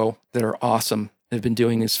 a duo that are awesome. They've been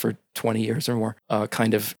doing this for 20 years or more,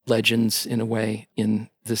 kind of legends in a way in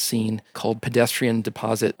the scene called Pedestrian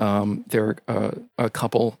Deposit. They're a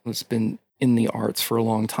couple that's been in the arts for a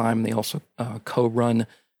long time. They also co-run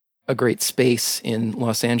a great space in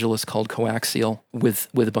Los Angeles called Coaxial with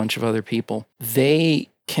a bunch of other people. They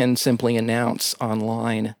can simply announce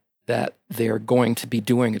online that they're going to be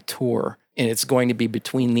doing a tour, and it's going to be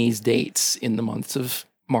between these dates in the months of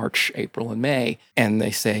March, April, and May, and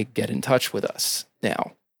they say, get in touch with us.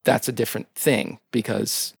 Now, that's a different thing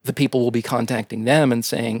because the people will be contacting them and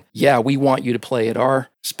saying, yeah, we want you to play at our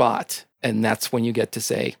spot. And that's when you get to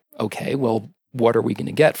say, okay, well, what are we going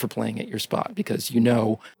to get for playing at your spot? Because you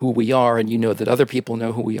know who we are and you know that other people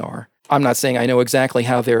know who we are. I'm not saying I know exactly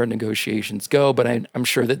how their negotiations go, but I'm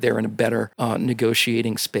sure that they're in a better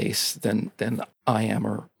negotiating space than I am,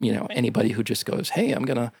 or anybody who just goes, hey, I'm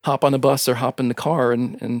going to hop on the bus or hop in the car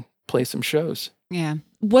and play some shows. Yeah.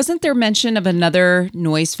 Wasn't there mention of another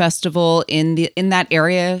noise festival in that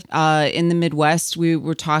area in the Midwest? We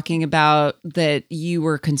were talking about that you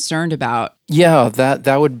were concerned about. Yeah,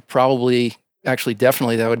 that would probably, actually,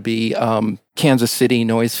 definitely, that would be Kansas City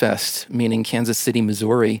Noise Fest, meaning Kansas City,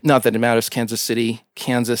 Missouri. Not that it matters. Kansas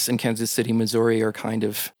and Kansas City, Missouri are kind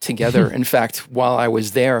of together. In fact, while I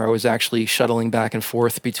was there, I was actually shuttling back and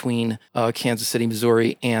forth between Kansas City,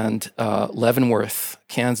 Missouri and Leavenworth,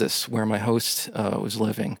 Kansas, where my host was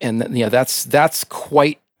living. And that's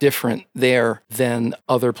quite different there than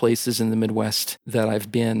other places in the Midwest that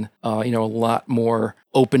I've been. A lot more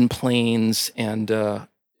open plains and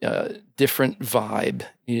different vibe.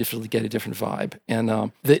 You just really get a different vibe.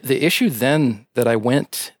 And the issue then that I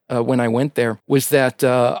went when I went there was that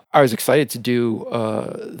I was excited to do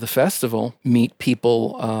the festival, meet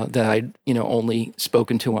people that I'd only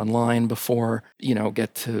spoken to online before,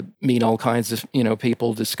 get to meet all kinds of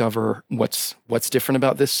people, discover what's different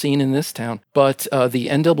about this scene in this town. But the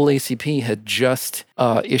NAACP had just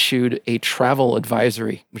issued a travel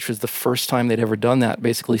advisory, which was the first time they'd ever done that,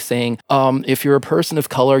 basically saying, if you're a person of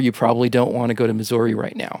color, you probably don't want to go to Missouri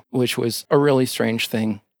right now, which was a really strange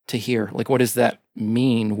thing to hear. Like, what does that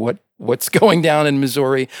mean? What's going down in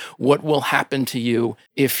Missouri? What will happen to you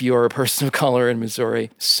if you're a person of color in Missouri?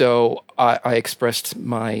 So I expressed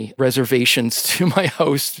my reservations to my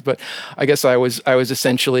host, but I guess I was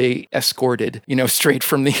essentially escorted, straight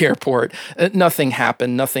from the airport. Nothing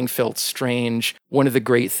happened. Nothing felt strange. One of the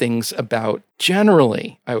great things about,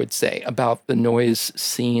 generally, I would say, about the noise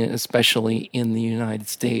scene, especially in the United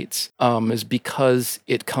States, is because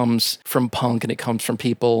it comes from punk and it comes from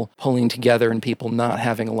people pulling together and people not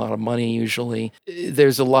having a lot of money usually.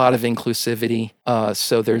 There's a lot of inclusivity.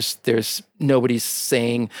 So there's nobody's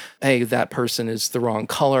saying, hey, that person is the wrong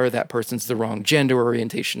color, that person's the wrong gender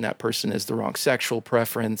orientation, that person is the wrong sexual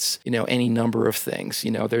preference, any number of things.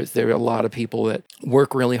 There are a lot of people that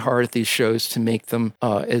work really hard at these shows to make them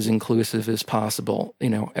as inclusive as possible.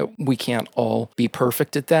 We can't all be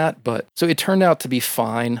perfect at that, but so it turned out to be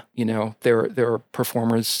fine. There are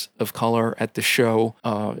performers of color at the show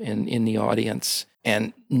and in the audience,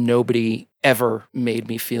 and nobody ever made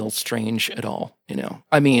me feel strange at all.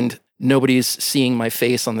 I mean, nobody's seeing my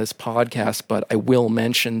face on this podcast, but I will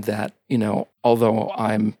mention that, although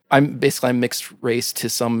I'm mixed race to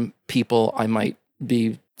some people, I might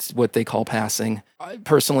be what they call passing.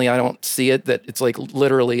 Personally, I don't see it that it's like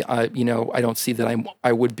literally, I don't see that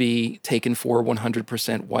I would be taken for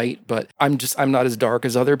 100% white, but I'm not as dark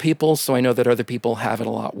as other people. So I know that other people have it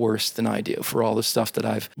a lot worse than I do for all the stuff that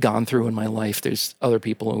I've gone through in my life. There's other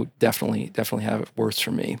people who definitely have it worse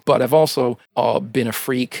for me, but I've also been a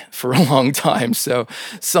freak for a long time. So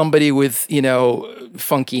somebody with,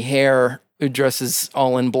 funky hair who dresses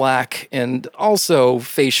all in black and also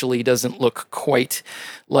facially doesn't look quite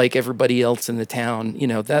like everybody else in the town,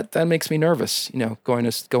 that makes me nervous, going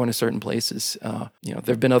to certain places.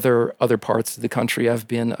 There've been other parts of the country I've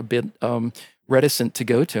been a bit reticent to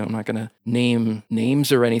go to. I'm not going to name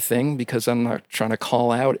names or anything because I'm not trying to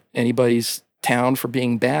call out anybody's town for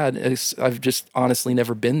being bad. I've just honestly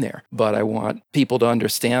never been there, but I want people to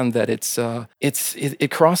understand that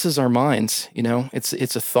it crosses our minds.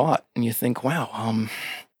 It's a thought, and you think, wow,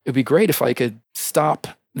 it'd be great if I could stop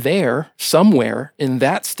there somewhere in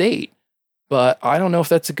that state, but I don't know if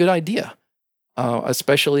that's a good idea,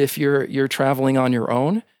 especially if you're traveling on your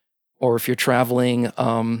own, or if you're traveling.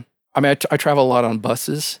 I travel a lot on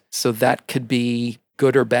buses, so that could be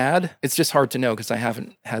good or bad. It's just hard to know because I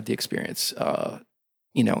haven't had the experience,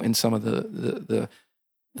 in some of the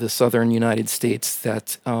southern United States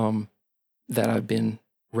that I've been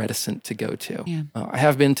reticent to go to. Yeah. I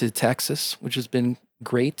have been to Texas, which has been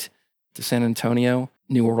great, to San Antonio,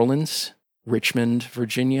 New Orleans, Richmond,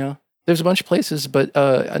 Virginia. There's a bunch of places, but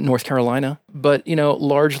North Carolina. But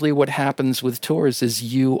largely what happens with tours is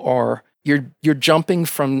you're jumping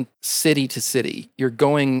from city to city. You're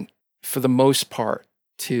going, for the most part,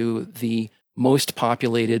 to the most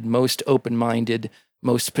populated, most open-minded,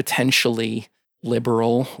 most potentially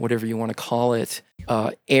liberal, whatever you want to call it,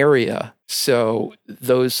 area. So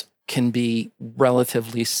those can be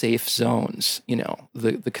relatively safe zones.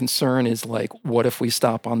 The concern is like, what if we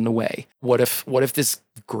stop on the way? What if this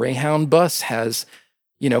Greyhound bus has,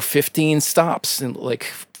 15 stops? And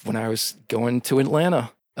like when I was going to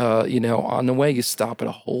Atlanta, on the way, you stop at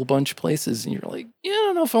a whole bunch of places and you're like,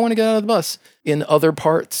 I don't know if I want to get out of the bus. In other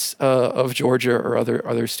parts of Georgia or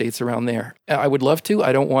other states around there, I would love to.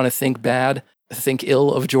 I don't want to think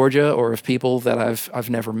ill of Georgia or of people that I've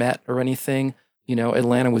never met or anything.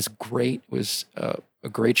 Atlanta was great. It was a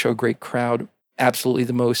great show, great crowd. Absolutely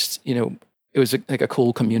the most, it was like a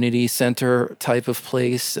cool community center type of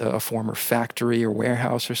place, a former factory or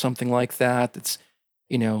warehouse or something like that. It's,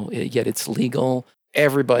 yet it's legal.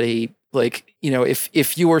 Everybody, like,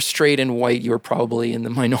 if you were straight and white, you were probably in the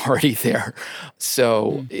minority there.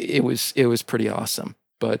 So it was pretty awesome.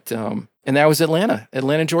 But and that was Atlanta,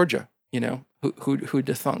 Georgia. Who'd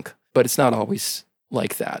to thunk? But it's not always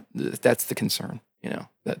like that. That's the concern.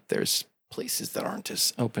 That there's places that aren't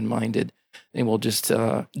as open-minded. They will just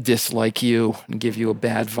dislike you and give you a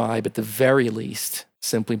bad vibe at the very least,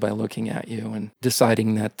 simply by looking at you and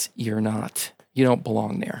deciding that you don't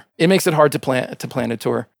belong there. It makes it hard to plan a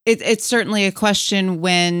tour. It's certainly a question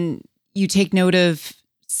when you take note of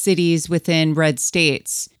cities within red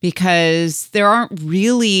states, because there aren't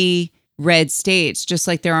really red states, just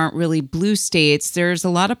like there aren't really blue states. There's a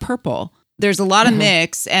lot of purple. There's a lot of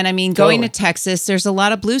mix. And I mean, going to Texas, there's a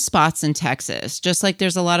lot of blue spots in Texas, just like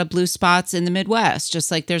there's a lot of blue spots in the Midwest, just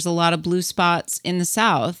like there's a lot of blue spots in the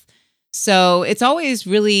South. So it's always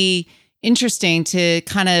really interesting to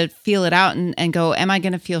kind of feel it out and go, am I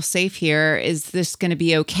going to feel safe here? Is this going to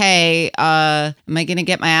be okay? Am I going to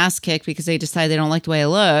get my ass kicked because they decide they don't like the way I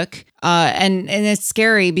look? And it's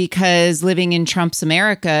scary because living in Trump's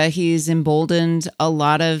America, he's emboldened a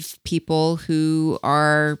lot of people who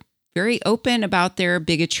are very open about their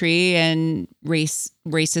bigotry and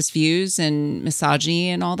racist views and misogyny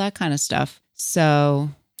and all that kind of stuff. So,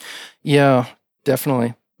 yeah,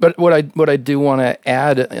 definitely. But what I do want to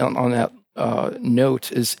add on that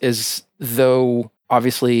note is though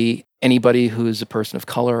obviously anybody who is a person of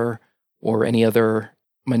color or any other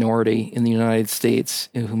minority in the United States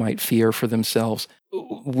who might fear for themselves,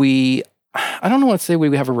 I don't know what to say,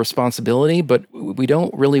 we have a responsibility, but we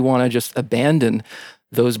don't really want to just abandon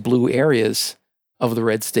those blue areas of the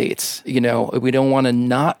red states. We don't want to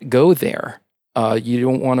not go there. You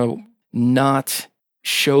don't want to not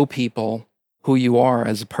show people who you are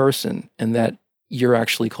as a person and that you're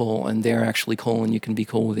actually cool and they're actually cool and you can be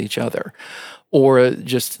cool with each other. Or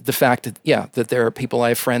just the fact that, that there are people, I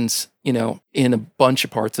have friends, in a bunch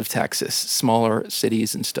of parts of Texas, smaller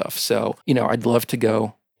cities and stuff. So, I'd love to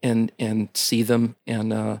go and see them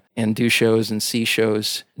and do shows and see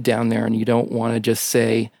shows down there. And you don't want to just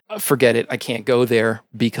say, forget it, I can't go there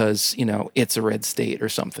because, it's a red state or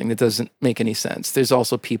something. That doesn't make any sense. There's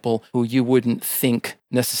also people who you wouldn't think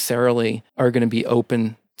necessarily are going to be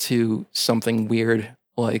open to something weird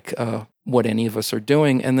like what any of us are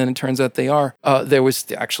doing. And then it turns out they are. There was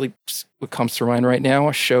actually, what comes to mind right now,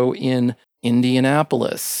 a show in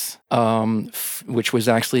Indianapolis, which was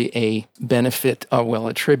actually a benefit,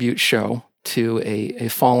 a tribute show to a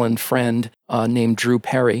fallen friend named Drew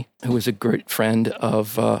Perry, who was a great friend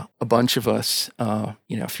of a bunch of us.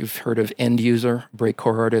 If you've heard of End User,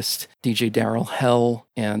 breakcore artist, DJ Daryl Hell,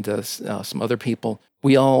 and some other people,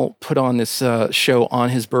 we all put on this show on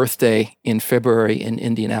his birthday in February in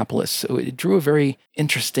Indianapolis. So it drew a very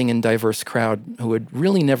interesting and diverse crowd who had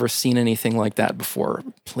really never seen anything like that before.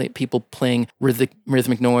 People playing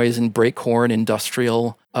rhythmic noise and breakcore and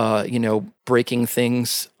industrial, breaking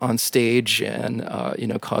things on stage and,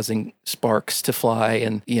 causing sparks to fly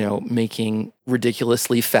and, making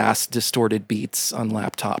ridiculously fast, distorted beats on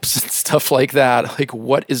laptops and stuff like that. Like,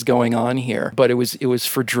 what is going on here? But it was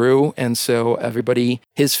for Drew. And so everybody,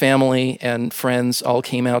 his family and friends all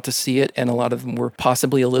came out to see it. And a lot of them were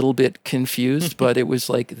possibly a little bit confused, but it was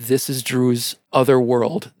like, this is Drew's other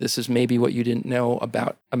world. This is maybe what you didn't know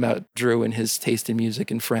about Drew and his taste in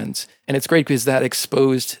music and friends. And it's great because that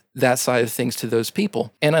exposed that side of things to those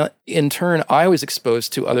people. And in turn, I was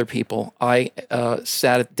exposed to other people. I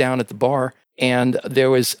sat down at the bar, and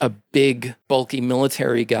there was a big, bulky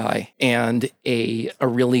military guy and a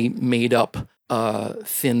really made-up,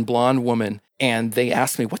 thin blonde woman. And they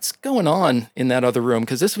asked me, what's going on in that other room?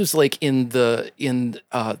 Because this was like the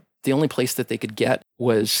only place that they could get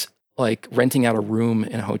was like renting out a room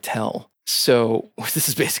in a hotel. So this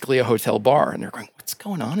is basically a hotel bar. And they're going, what's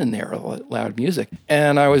going on in there? Loud music.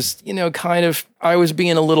 And I was, I was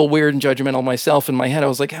being a little weird and judgmental myself in my head. I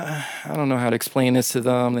was like, I don't know how to explain this to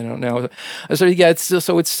them. They don't know. So yeah,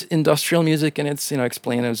 it's industrial music, and it's,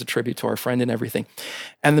 explained as a tribute to our friend and everything.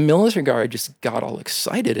 And the military guard just got all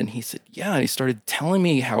excited, and he said, yeah. And he started telling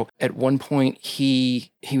me how at one point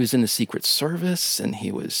he was in the Secret Service, and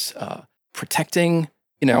he was protecting,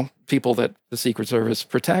 people that the Secret Service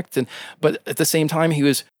protect. But at the same time, he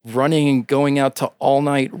was running and going out to all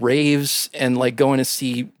night raves and like going to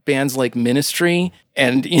see bands like Ministry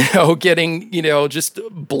and, getting, just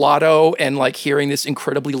blotto and like hearing this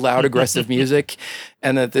incredibly loud, aggressive music.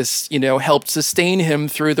 And that this, helped sustain him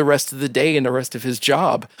through the rest of the day and the rest of his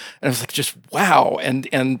job. And I was like, just wow. And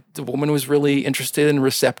the woman was really interested and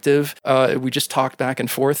receptive. We just talked back and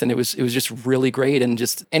forth, and it was just really great. And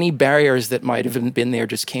just any barriers that might have been there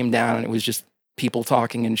just came down, and it was just people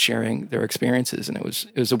talking and sharing their experiences. And it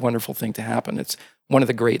was a wonderful thing to happen. It's one of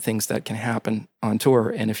the great things that can happen on tour.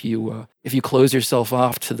 And if you close yourself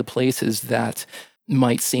off to the places that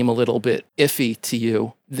might seem a little bit iffy to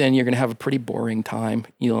you, then you're going to have a pretty boring time.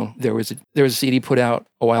 There was a CD put out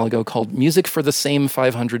a while ago called Music for the Same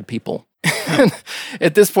 500 People.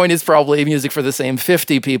 At this point, it's probably music for the same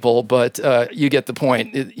 50 people, but you get the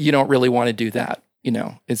point. You don't really want to do that.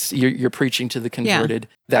 It's you're preaching to the converted.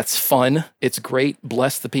 Yeah. That's fun. It's great.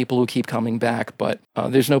 Bless the people who keep coming back. But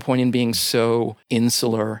there's no point in being so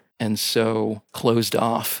insular and so closed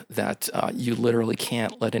off that you literally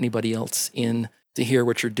can't let anybody else in to hear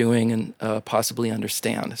what you're doing and possibly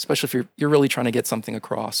understand, especially if you're really trying to get something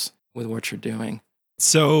across with what you're doing.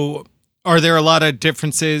 So are there a lot of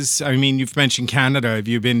differences? I mean, you've mentioned Canada. Have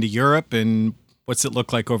you been to Europe, and what's it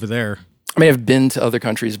look like over there? I mean, I've been to other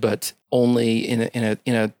countries, but only in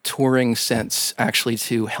a touring sense, actually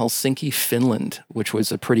to Helsinki, Finland, which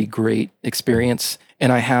was a pretty great experience.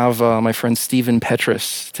 And I have my friend Stephen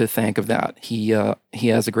Petrus to thank of that. He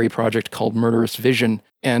has a great project called Murderous Vision.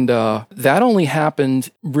 And that only happened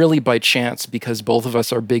really by chance because both of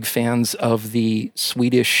us are big fans of the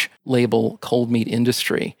Swedish label Cold Meat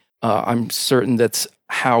Industry. I'm certain that's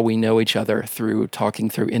how we know each other, through talking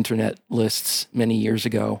through internet lists many years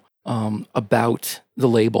ago. About the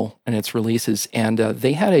label and its releases. And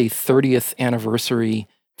they had a 30th anniversary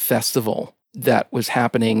festival that was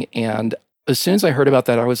happening. And as soon as I heard about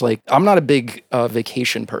that, I was like, I'm not a big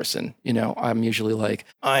vacation person. I'm usually like,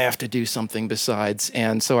 I have to do something besides.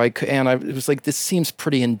 And so I was like, this seems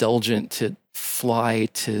pretty indulgent to fly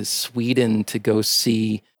to Sweden to go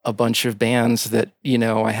see a bunch of bands that,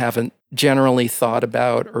 I haven't generally thought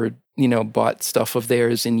about or bought stuff of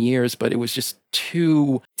theirs in years, but it was just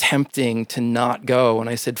too tempting to not go. And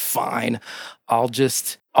I said, fine, I'll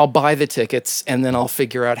buy the tickets and then I'll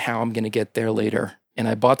figure out how I'm going to get there later. And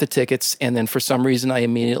I bought the tickets. And then for some reason, I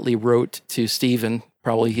immediately wrote to Steven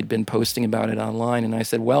Probably he'd been posting about it online. And I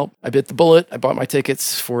said, well, I bit the bullet. I bought my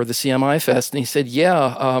tickets for the CMI Fest. And he said,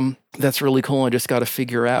 yeah, that's really cool. I just got to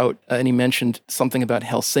figure out. And he mentioned something about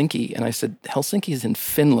Helsinki. And I said, Helsinki is in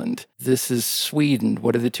Finland. This is Sweden.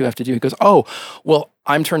 What do the two have to do? He goes, oh, well,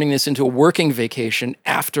 I'm turning this into a working vacation.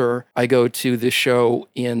 After I go to this show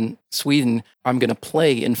in Sweden, I'm going to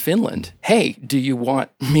play in Finland. Hey, do you want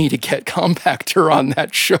me to get Compactor on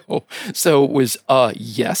that show? So it was,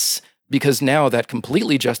 yes. Because now that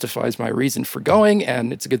completely justifies my reason for going,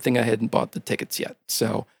 and it's a good thing I hadn't bought the tickets yet.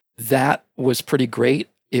 So that was pretty great.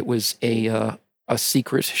 It was a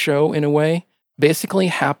secret show in a way. Basically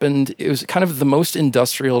happened, it was kind of the most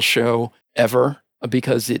industrial show ever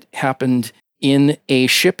because it happened in a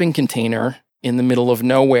shipping container in the middle of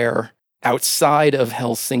nowhere outside of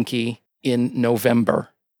Helsinki in November.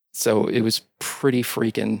 So it was pretty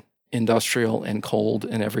freaking industrial and cold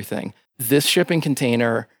and everything. This shipping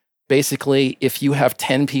container, basically, if you have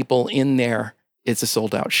 10 people in there, it's a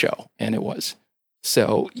sold out show. And it was.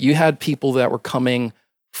 So you had people that were coming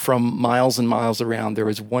from miles and miles around. There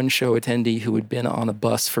was one show attendee who had been on a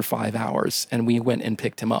bus for 5 hours, and we went and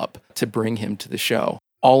picked him up to bring him to the show.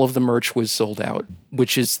 All of the merch was sold out,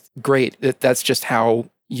 which is great. That's just how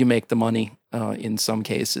you make the money in some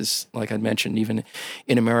cases. Like I mentioned, even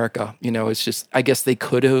in America, it's just, I guess they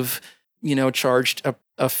could have, charged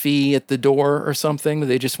a fee at the door or something.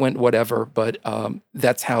 They just went whatever, but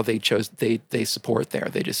that's how they chose. They support there.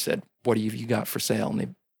 They just said, "What do you got for sale?" And they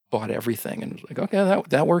bought everything, and it was like, okay,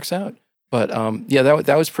 that works out. But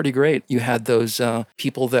that was pretty great. You had those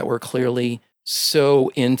people that were clearly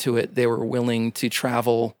so into it, they were willing to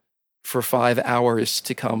travel for 5 hours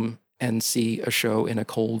to come and see a show in a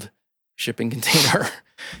cold shipping container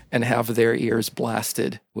and have their ears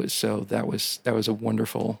blasted. That was a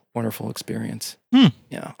wonderful experience.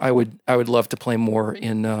 Yeah, I would love to play more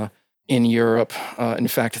in Europe. In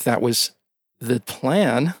fact, that was the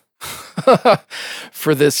plan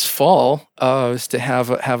for this fall, was to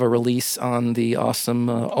have a release on the awesome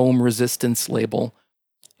Ohm Resistance label,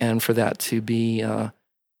 and for that to be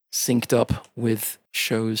synced up with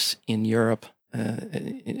shows in Europe, at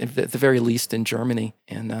the very least in Germany,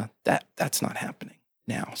 and that's not happening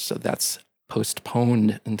now. So that's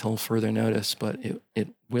postponed until further notice, but it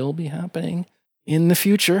will be happening in the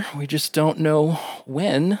future. We just don't know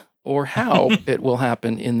when or how it will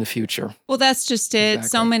happen in the future. Well, that's just it. Exactly.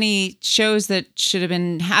 So many shows that should have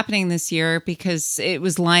been happening this year because it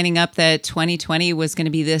was lining up that 2020 was going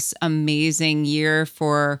to be this amazing year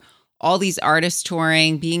for all these artists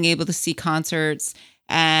touring, being able to see concerts.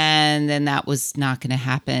 And then that was not going to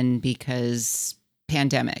happen because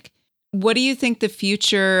pandemic. What do you think the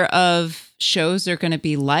future of shows are going to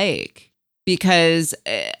be like? Because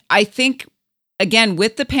I think, again,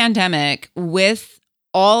 with the pandemic, with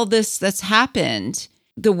all this that's happened,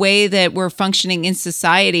 the way that we're functioning in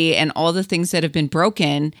society and all the things that have been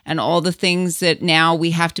broken and all the things that now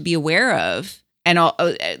we have to be aware of and all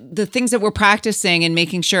the things that we're practicing and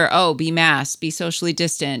making sure, be masked, be socially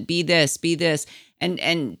distant, be this,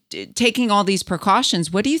 and taking all these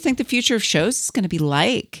precautions. What do you think the future of shows is going to be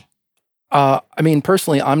like?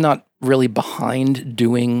 Personally, I'm not really behind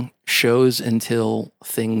doing shows until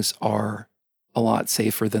things are a lot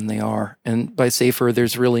safer than they are. And by safer,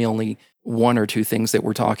 there's really only one or two things that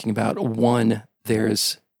we're talking about. One,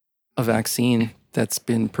 there's a vaccine that's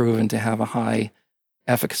been proven to have a high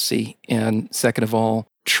efficacy. And second of all,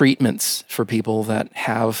 treatments for people that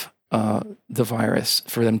have the virus,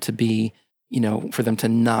 for them to be, for them to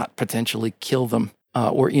not potentially kill them.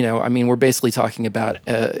 We're basically talking about,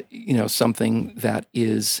 something that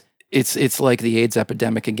is, it's like the AIDS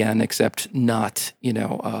epidemic again, except not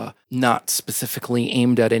specifically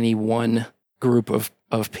aimed at any one group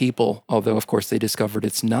of people. Although, of course, they discovered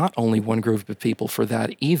it's not only one group of people for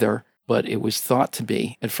that either, but it was thought to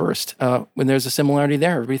be at first. When there's a similarity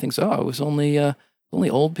there, everybody thinks, it was only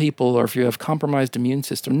old people, or if you have compromised immune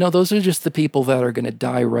system. No, those are just the people that are going to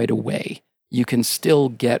die right away. You can still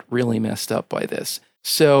get really messed up by this.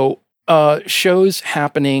 So shows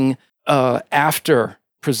happening after,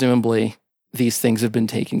 presumably, these things have been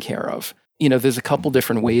taken care of. There's a couple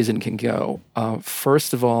different ways it can go.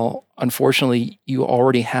 First of all, unfortunately, you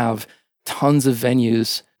already have tons of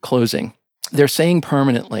venues closing. They're saying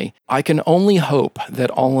permanently. I can only hope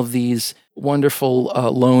that all of these wonderful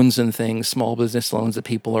loans and things, small business loans that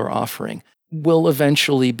people are offering, will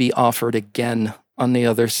eventually be offered again on the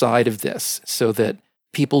other side of this, so that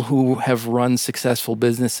people who have run successful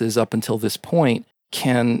businesses up until this point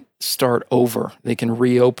can start over. They can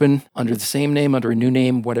reopen under the same name, under a new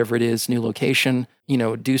name, whatever it is, new location,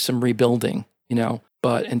 do some rebuilding,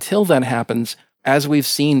 But until that happens, as we've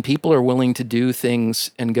seen, people are willing to do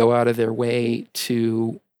things and go out of their way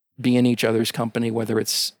to be in each other's company, whether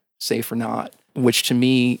it's safe or not, which to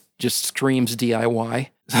me just screams DIY.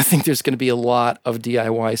 I think there's going to be a lot of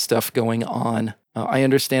DIY stuff going on. I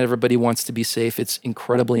understand everybody wants to be safe. It's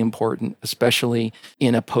incredibly important, especially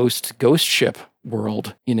in a post-ghost ship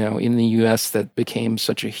world, in the US that became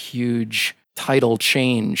such a huge tidal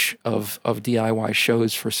change of DIY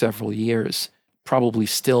shows for several years, probably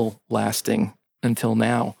still lasting until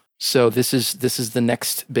now. So this is the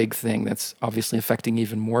next big thing that's obviously affecting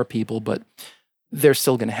even more people, but they're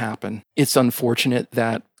still going to happen. It's unfortunate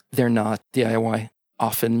that they're not. DIY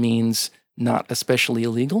often means not especially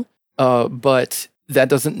illegal, but that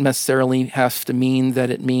doesn't necessarily have to mean that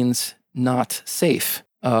it means not safe.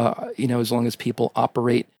 As long as people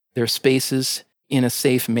operate their spaces in a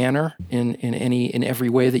safe manner, in every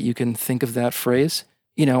way that you can think of that phrase,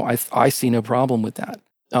 I see no problem with that.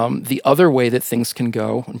 The other way that things can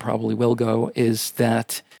go, and probably will go, is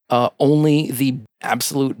that only the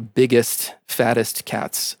absolute biggest, fattest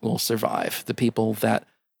cats will survive. The people that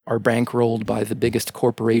are bankrolled by the biggest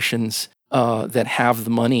corporations that have the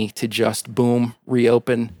money to just, boom,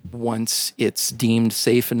 reopen once it's deemed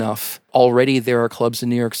safe enough. Already there are clubs in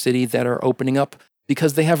New York City that are opening up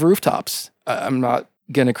because they have rooftops. I'm not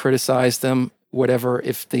going to criticize them. Whatever,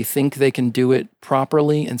 if they think they can do it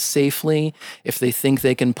properly and safely, if they think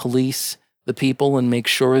they can police the people and make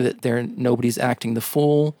sure that nobody's acting the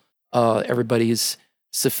fool, everybody's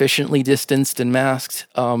sufficiently distanced and masked,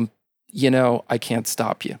 I can't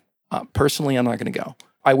stop you. Personally, I'm not going to go.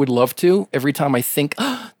 I would love to. Every time I think,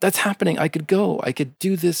 that's happening, I could go. I could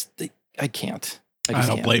do this. I can't. I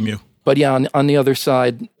don't blame you. But yeah, on the other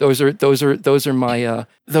side, those are my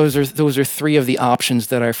those are three of the options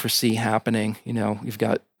that I foresee happening. You've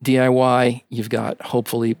got DIY, you've got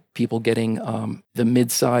hopefully people getting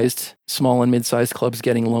the small and mid-sized clubs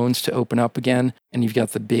getting loans to open up again, and you've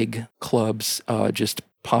got the big clubs just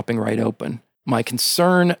popping right open. My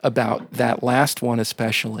concern about that last one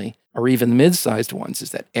especially, or even the mid-sized ones,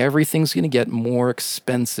 is that everything's going to get more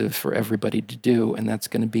expensive for everybody to do, and that's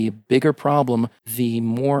going to be a bigger problem the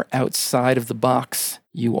more outside of the box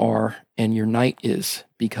you are and your night is,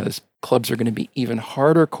 because clubs are going to be even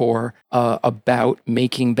harder core about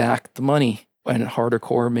making back the money. And harder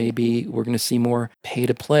core, maybe we're going to see more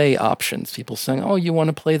pay-to-play options. People saying, oh, you want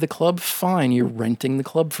to play the club? Fine, you're renting the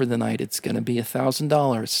club for the night. It's going to be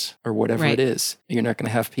 $1,000 or whatever it is. You're not going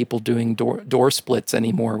to have people doing door splits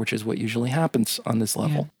anymore, which is what usually happens on this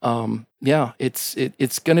level. Yeah,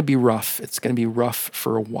 it's going to be rough. It's going to be rough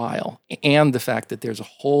for a while. And the fact that there's a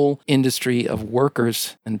whole industry of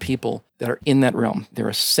workers and people that are in that realm. There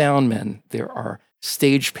are sound men. There are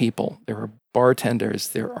stage people. There are bartenders.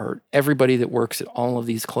 There are everybody that works at all of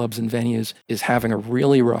these clubs and venues is having a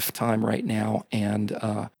really rough time right now, and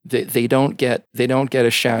they don't get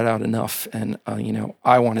a shout out enough. And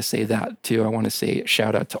I want to say that too. I want to say a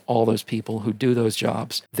shout out to all those people who do those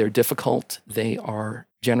jobs. They're difficult. They are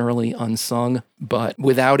generally unsung, but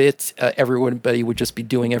without it, everybody would just be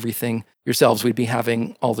doing everything yourselves. We'd be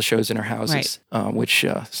having all the shows in our houses, which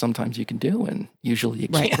sometimes you can do and usually you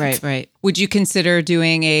can't. Right. Would you consider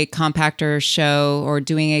doing a compactor show or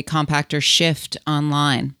doing a compactor shift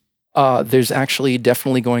online? There's actually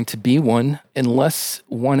definitely going to be one, unless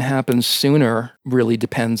one happens sooner. Really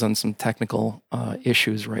depends on some technical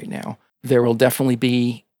issues right now. There will definitely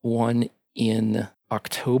be one in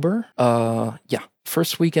October.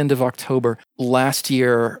 First weekend of October. Last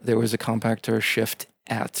year, there was a compactor shift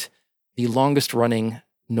at the longest running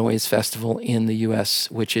noise festival in the U.S.,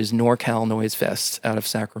 which is NorCal Noise Fest out of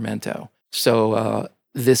Sacramento. So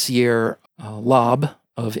this year, Lob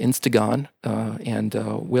of Instagon and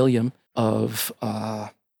William of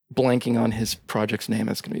blanking on his project's name.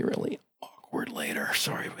 It's going to be really awkward later.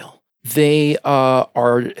 Sorry, Will. They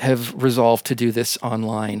have resolved to do this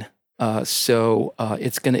online. So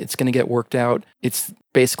it's gonna get worked out. It's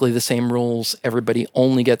basically the same rules. Everybody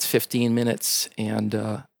only gets 15 minutes,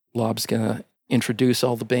 and Lob's gonna introduce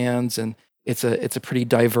all the bands, and it's a pretty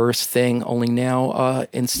diverse thing. Only now,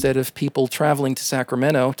 instead of people traveling to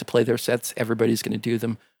Sacramento to play their sets, everybody's gonna do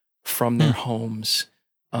them from their homes,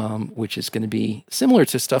 which is gonna be similar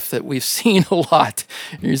to stuff that we've seen a lot.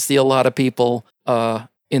 You see a lot of people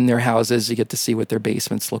in their houses. You get to see what their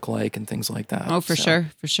basements look like and things like that. Oh, for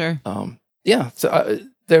sure. So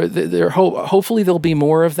hopefully there'll be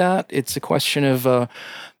more of that. It's a question of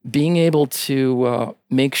being able to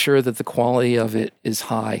make sure that the quality of it is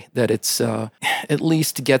high, that it's at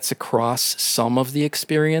least gets across some of the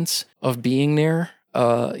experience of being there.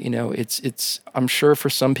 It's I'm sure for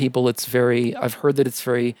some people I've heard that it's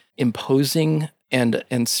very imposing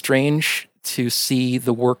and strange to see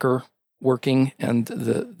the worker working and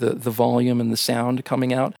the volume and the sound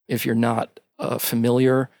coming out. If you're not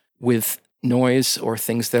familiar with noise or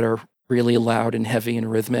things that are really loud and heavy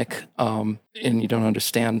and rhythmic, and you don't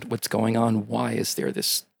understand what's going on, why is there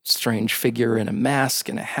this strange figure in a mask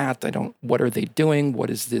and a hat? What are they doing? What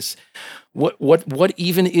is this? What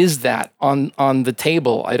even is that on the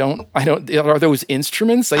table? I don't, are those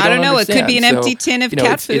instruments? I don't know. Understand. It could be an empty tin of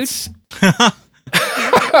cat food.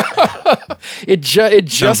 It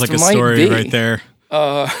just Sounds like a might story be right there.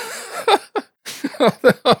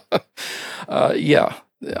 Yeah.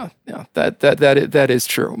 That is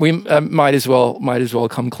true. We might as well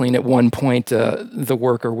come clean. At one point, the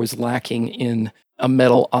worker was lacking in a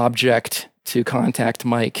metal object to contact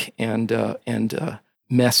Mike and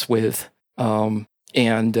mess with, and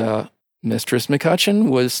Mistress McCutcheon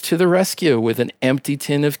was to the rescue with an empty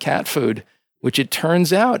tin of cat food, which it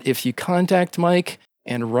turns out, if you contact Mike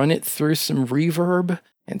and run it through some reverb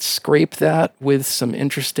and scrape that with some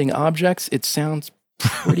interesting objects, it sounds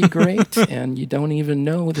pretty great, and you don't even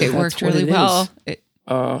know that It worked really well.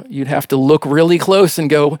 You'd have to look really close and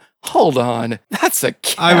go, hold on, that's a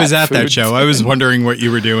cat I was at that food show. tin." I was wondering what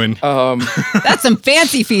you were doing. That's some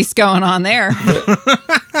fancy feast going on there.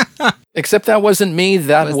 Except that wasn't me.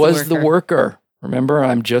 That was the worker. Remember,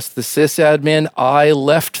 I'm just the sysadmin. I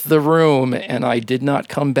left the room and I did not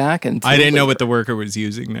come back until I didn't know later. what the worker was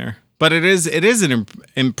using there. But it is an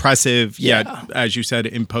impressive, yet, as you said,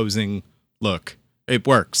 imposing look. It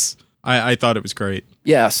works. I thought it was great.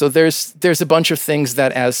 Yeah, so there's a bunch of things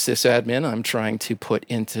that as sysadmin I'm trying to put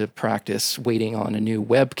into practice, waiting on a new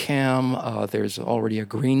webcam. There's already a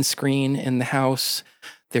green screen in the house.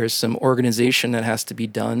 There's some organization that has to be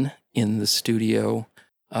done in the studio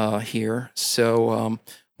here. So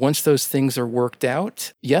once those things are worked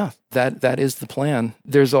out, that is the plan.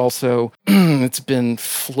 There's also, it's been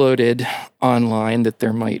floated online that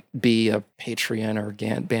there might be a Patreon or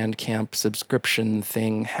Bandcamp subscription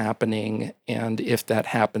thing happening. And if that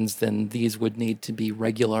happens, then these would need to be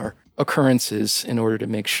regular occurrences in order to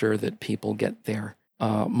make sure that people get their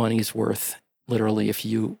money's worth. Literally, if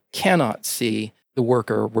you cannot see the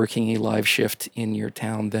worker working a live shift in your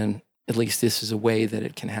town, then at least this is a way that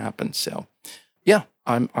it can happen. So yeah,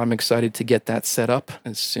 I'm excited to get that set up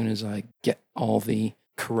as soon as I get all the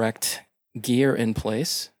correct gear in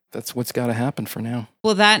place. That's what's got to happen for now.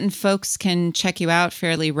 Well, that and folks can check you out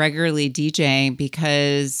fairly regularly, DJ,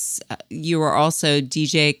 because you are also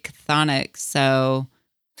DJ Chthonic. So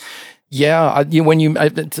yeah,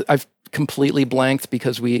 I've completely blanked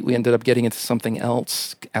because we ended up getting into something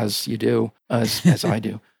else, as you do, as I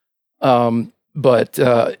do. But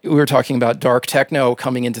we were talking about dark techno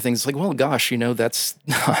coming into things. It's like, well, gosh, that's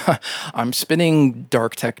I'm spinning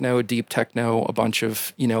dark techno, deep techno, a bunch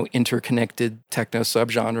of interconnected techno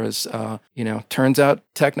subgenres. Turns out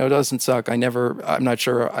techno doesn't suck. I'm not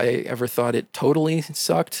sure I ever thought it totally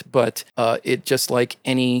sucked, but it just like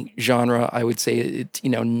any genre, I would say it's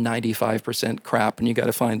 95% crap, and you got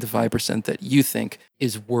to find the 5% that you think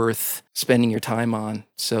is worth spending your time on.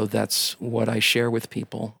 So that's what I share with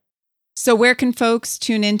people. So where can folks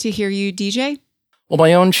tune in to hear you DJ? Well,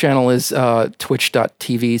 my own channel is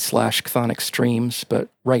twitch.tv/Chthonic Streams. But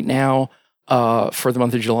right now, for the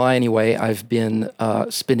month of July anyway, I've been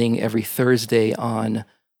spinning every Thursday on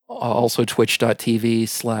also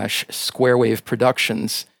twitch.tv/Squarewave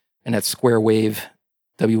Productions. And that's Squarewave,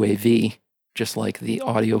 WAV, just like the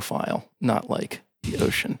audio file, not like the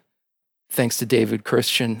ocean. Thanks to David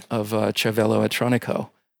Christian of Cervello Electronico.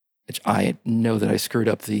 I know that I screwed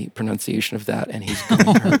up the pronunciation of that, and he's going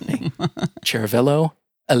to hurt me. Cervello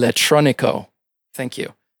Electronico. Thank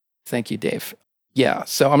you, Dave. Yeah,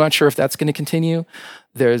 so I'm not sure if that's going to continue.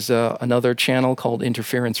 There's another channel called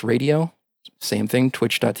Interference Radio. Same thing,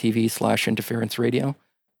 twitch.tv/Interference Radio,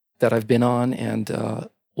 that I've been on and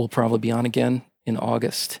will probably be on again in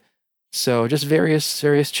August. So just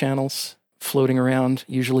various channels floating around,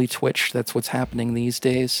 usually Twitch. That's what's happening these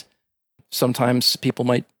days. Sometimes people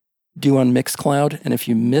might do on Mixcloud, and if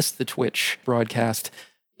you miss the Twitch broadcast,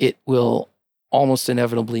 it will almost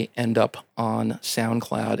inevitably end up on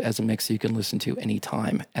SoundCloud as a mix you can listen to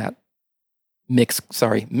anytime at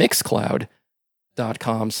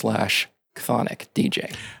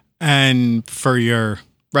mixcloud.com/ChthonicDJ. And for your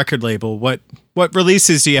record label, what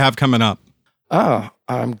releases do you have coming up?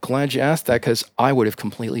 I'm glad you asked that because I would have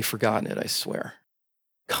completely forgotten it, I swear.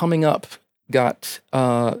 Coming up, got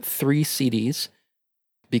 3 CDs,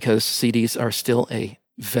 because CDs are still a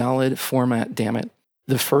valid format, damn it.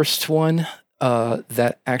 The first one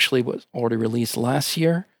that actually was already released last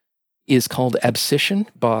year is called Abscission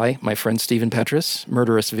by my friend Stephen Petrus,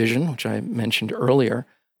 Murderous Vision, which I mentioned earlier.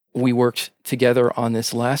 we worked together on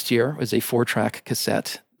this last year. It was a 4-track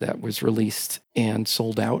cassette that was released and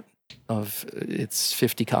sold out of its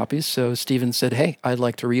 50 copies. So Steven said, hey, I'd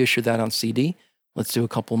like to reissue that on CD. Let's do a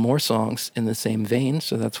couple more songs in the same vein.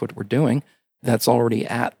 So that's what we're doing. That's already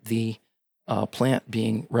at the plant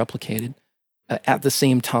being replicated. At the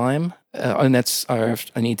same time, and that's, I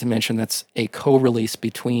need to mention, that's a co-release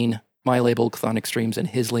between my label, Chthonic Streams, and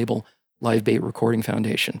his label, Live Bait Recording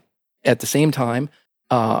Foundation. At the same time,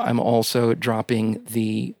 I'm also dropping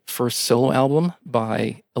the first solo album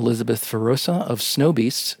by Elizabeth Ferosa of Snow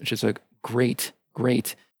Beasts, which is a great,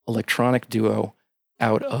 great electronic duo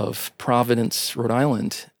out of Providence, Rhode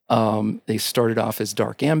Island. They started off as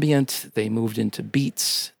dark ambient. They moved into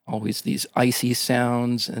beats, always these icy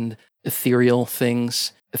sounds and ethereal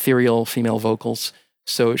things, ethereal female vocals.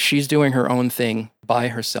 So she's doing her own thing by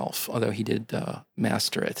herself, although he did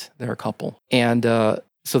master it. They're a couple. And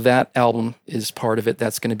so that album is part of it.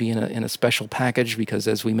 That's going to be in a special package because,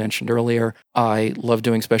 as we mentioned earlier, I love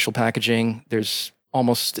doing special packaging. There's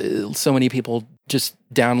almost so many people just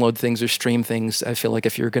download things or stream things. I feel like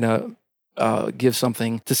if you're going to give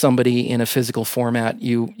something to somebody in a physical format,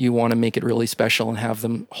 you want to make it really special and have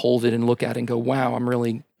them hold it and look at it and go, wow, I'm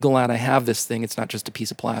really glad I have this thing. It's not just a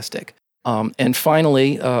piece of plastic. And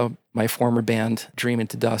finally, my former band, Dream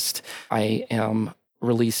Into Dust, I am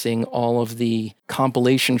releasing all of the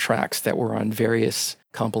compilation tracks that were on various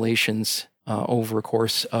compilations over a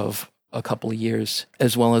course of a couple of years,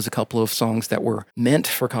 as well as a couple of songs that were meant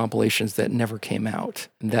for compilations that never came out.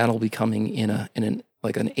 And that'll be coming in an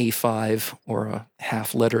A5 or a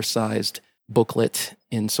half letter sized booklet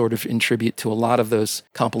in tribute to a lot of those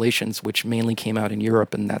compilations, which mainly came out in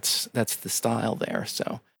Europe, and that's the style there.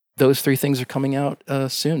 So those 3 things are coming out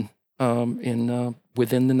soon,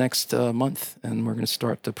 within the next month, and we're going to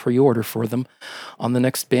start the pre-order for them on the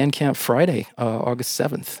next Bandcamp Friday, August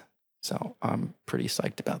 7th. So I'm pretty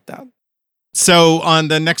psyched about that. So on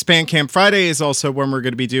the next Bandcamp Friday is also when we're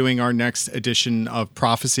going to be doing our next edition of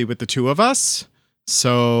Prophecy with the two of us.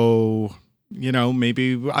 So,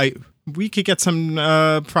 maybe we could get some,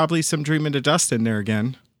 probably some Dream Into Dust in there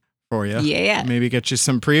again for you. Yeah. Maybe get you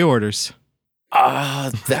some pre-orders.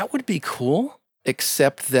 That would be cool,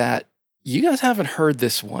 except that you guys haven't heard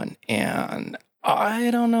this one, and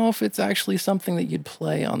I don't know if it's actually something that you'd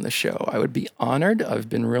play on the show. I would be honored. I've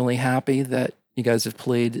been really happy that you guys have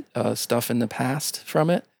played stuff in the past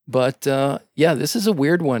from it. But this is a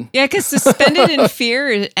weird one. Yeah, because Suspended in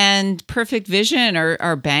Fear and Perfect Vision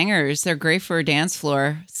are bangers. They're great for a dance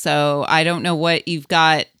floor. So I don't know what you've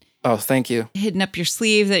got. Oh, thank you. Hidden up your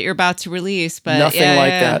sleeve that you're about to release, but nothing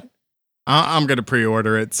like that. I'm going to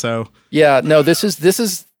pre-order it. So yeah, no, this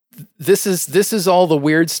is all the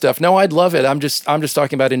weird stuff. No, I'd love it. I'm just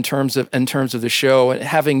talking about in terms of the show.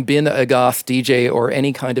 Having been a goth DJ or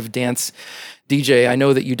any kind of dance DJ, I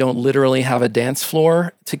know that you don't literally have a dance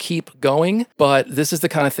floor to keep going, but this is the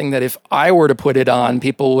kind of thing that if I were to put it on,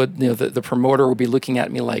 people would, the promoter would be looking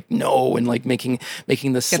at me like, no, and like making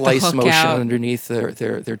the slice motion out underneath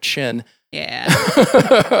their chin. Yeah.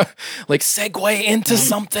 Like segue into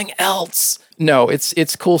something else. No,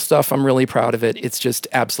 it's cool stuff. I'm really proud of it. It's just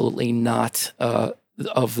absolutely not of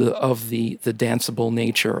the danceable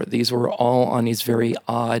nature. These were all on these very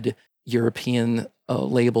odd European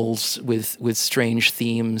labels with strange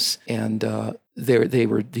themes, and they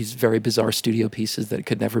were these very bizarre studio pieces that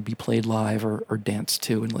could never be played live or danced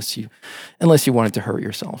to unless you wanted to hurt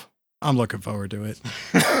yourself. I'm looking forward to it.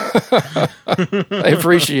 I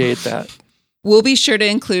appreciate that. We'll be sure to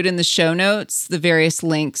include in the show notes the various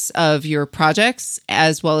links of your projects,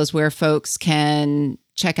 as well as where folks can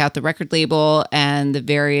check out the record label and the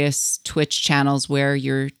various Twitch channels where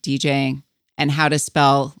you're DJing and how to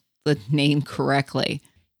spell the name correctly.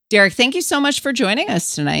 Derek, thank you so much for joining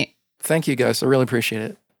us tonight. Thank you, guys. I really appreciate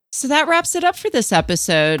it. So that wraps it up for this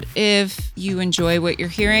episode. If you enjoy what you're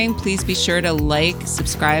hearing, please be sure to like,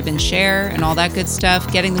 subscribe, and share and all that good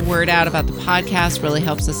stuff. Getting the word out about the podcast really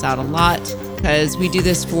helps us out a lot because we do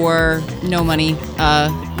this for no money.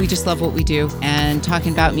 We just love what we do. And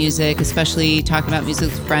talking about music, especially talking about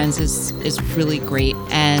music with friends, is really great.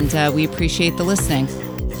 And we appreciate the listening.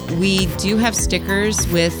 We do have stickers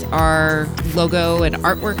with our logo and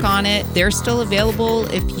artwork on it. They're still available.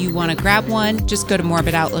 If you want to grab one, just go to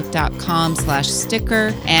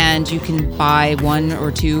morbidoutlook.com/sticker and you can buy 1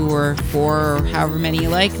 or 2 or 4 or however many you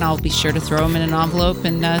like. And I'll be sure to throw them in an envelope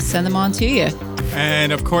and send them on to you.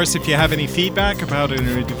 And of course, if you have any feedback about an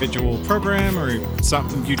individual program or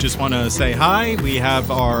something you just want to say hi, we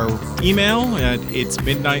have our email at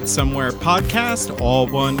itsmidnightsomewherepodcast, all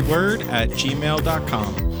one word,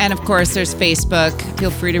 @gmail.com. And of course, there's Facebook.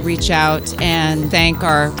 Feel free to reach out and thank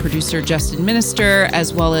our producer, Justin Minister,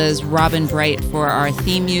 as well as Robin Bright for our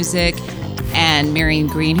theme music, and Marion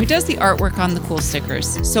Green, who does the artwork on the cool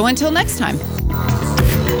stickers. So until next time.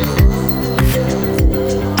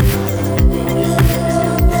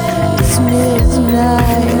 It's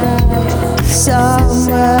midnight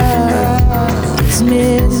somewhere. It's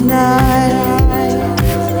midnight.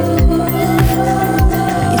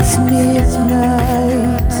 It's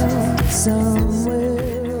midnight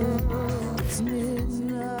somewhere. It's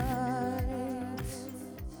midnight.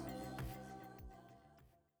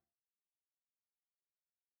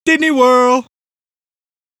 Disney World!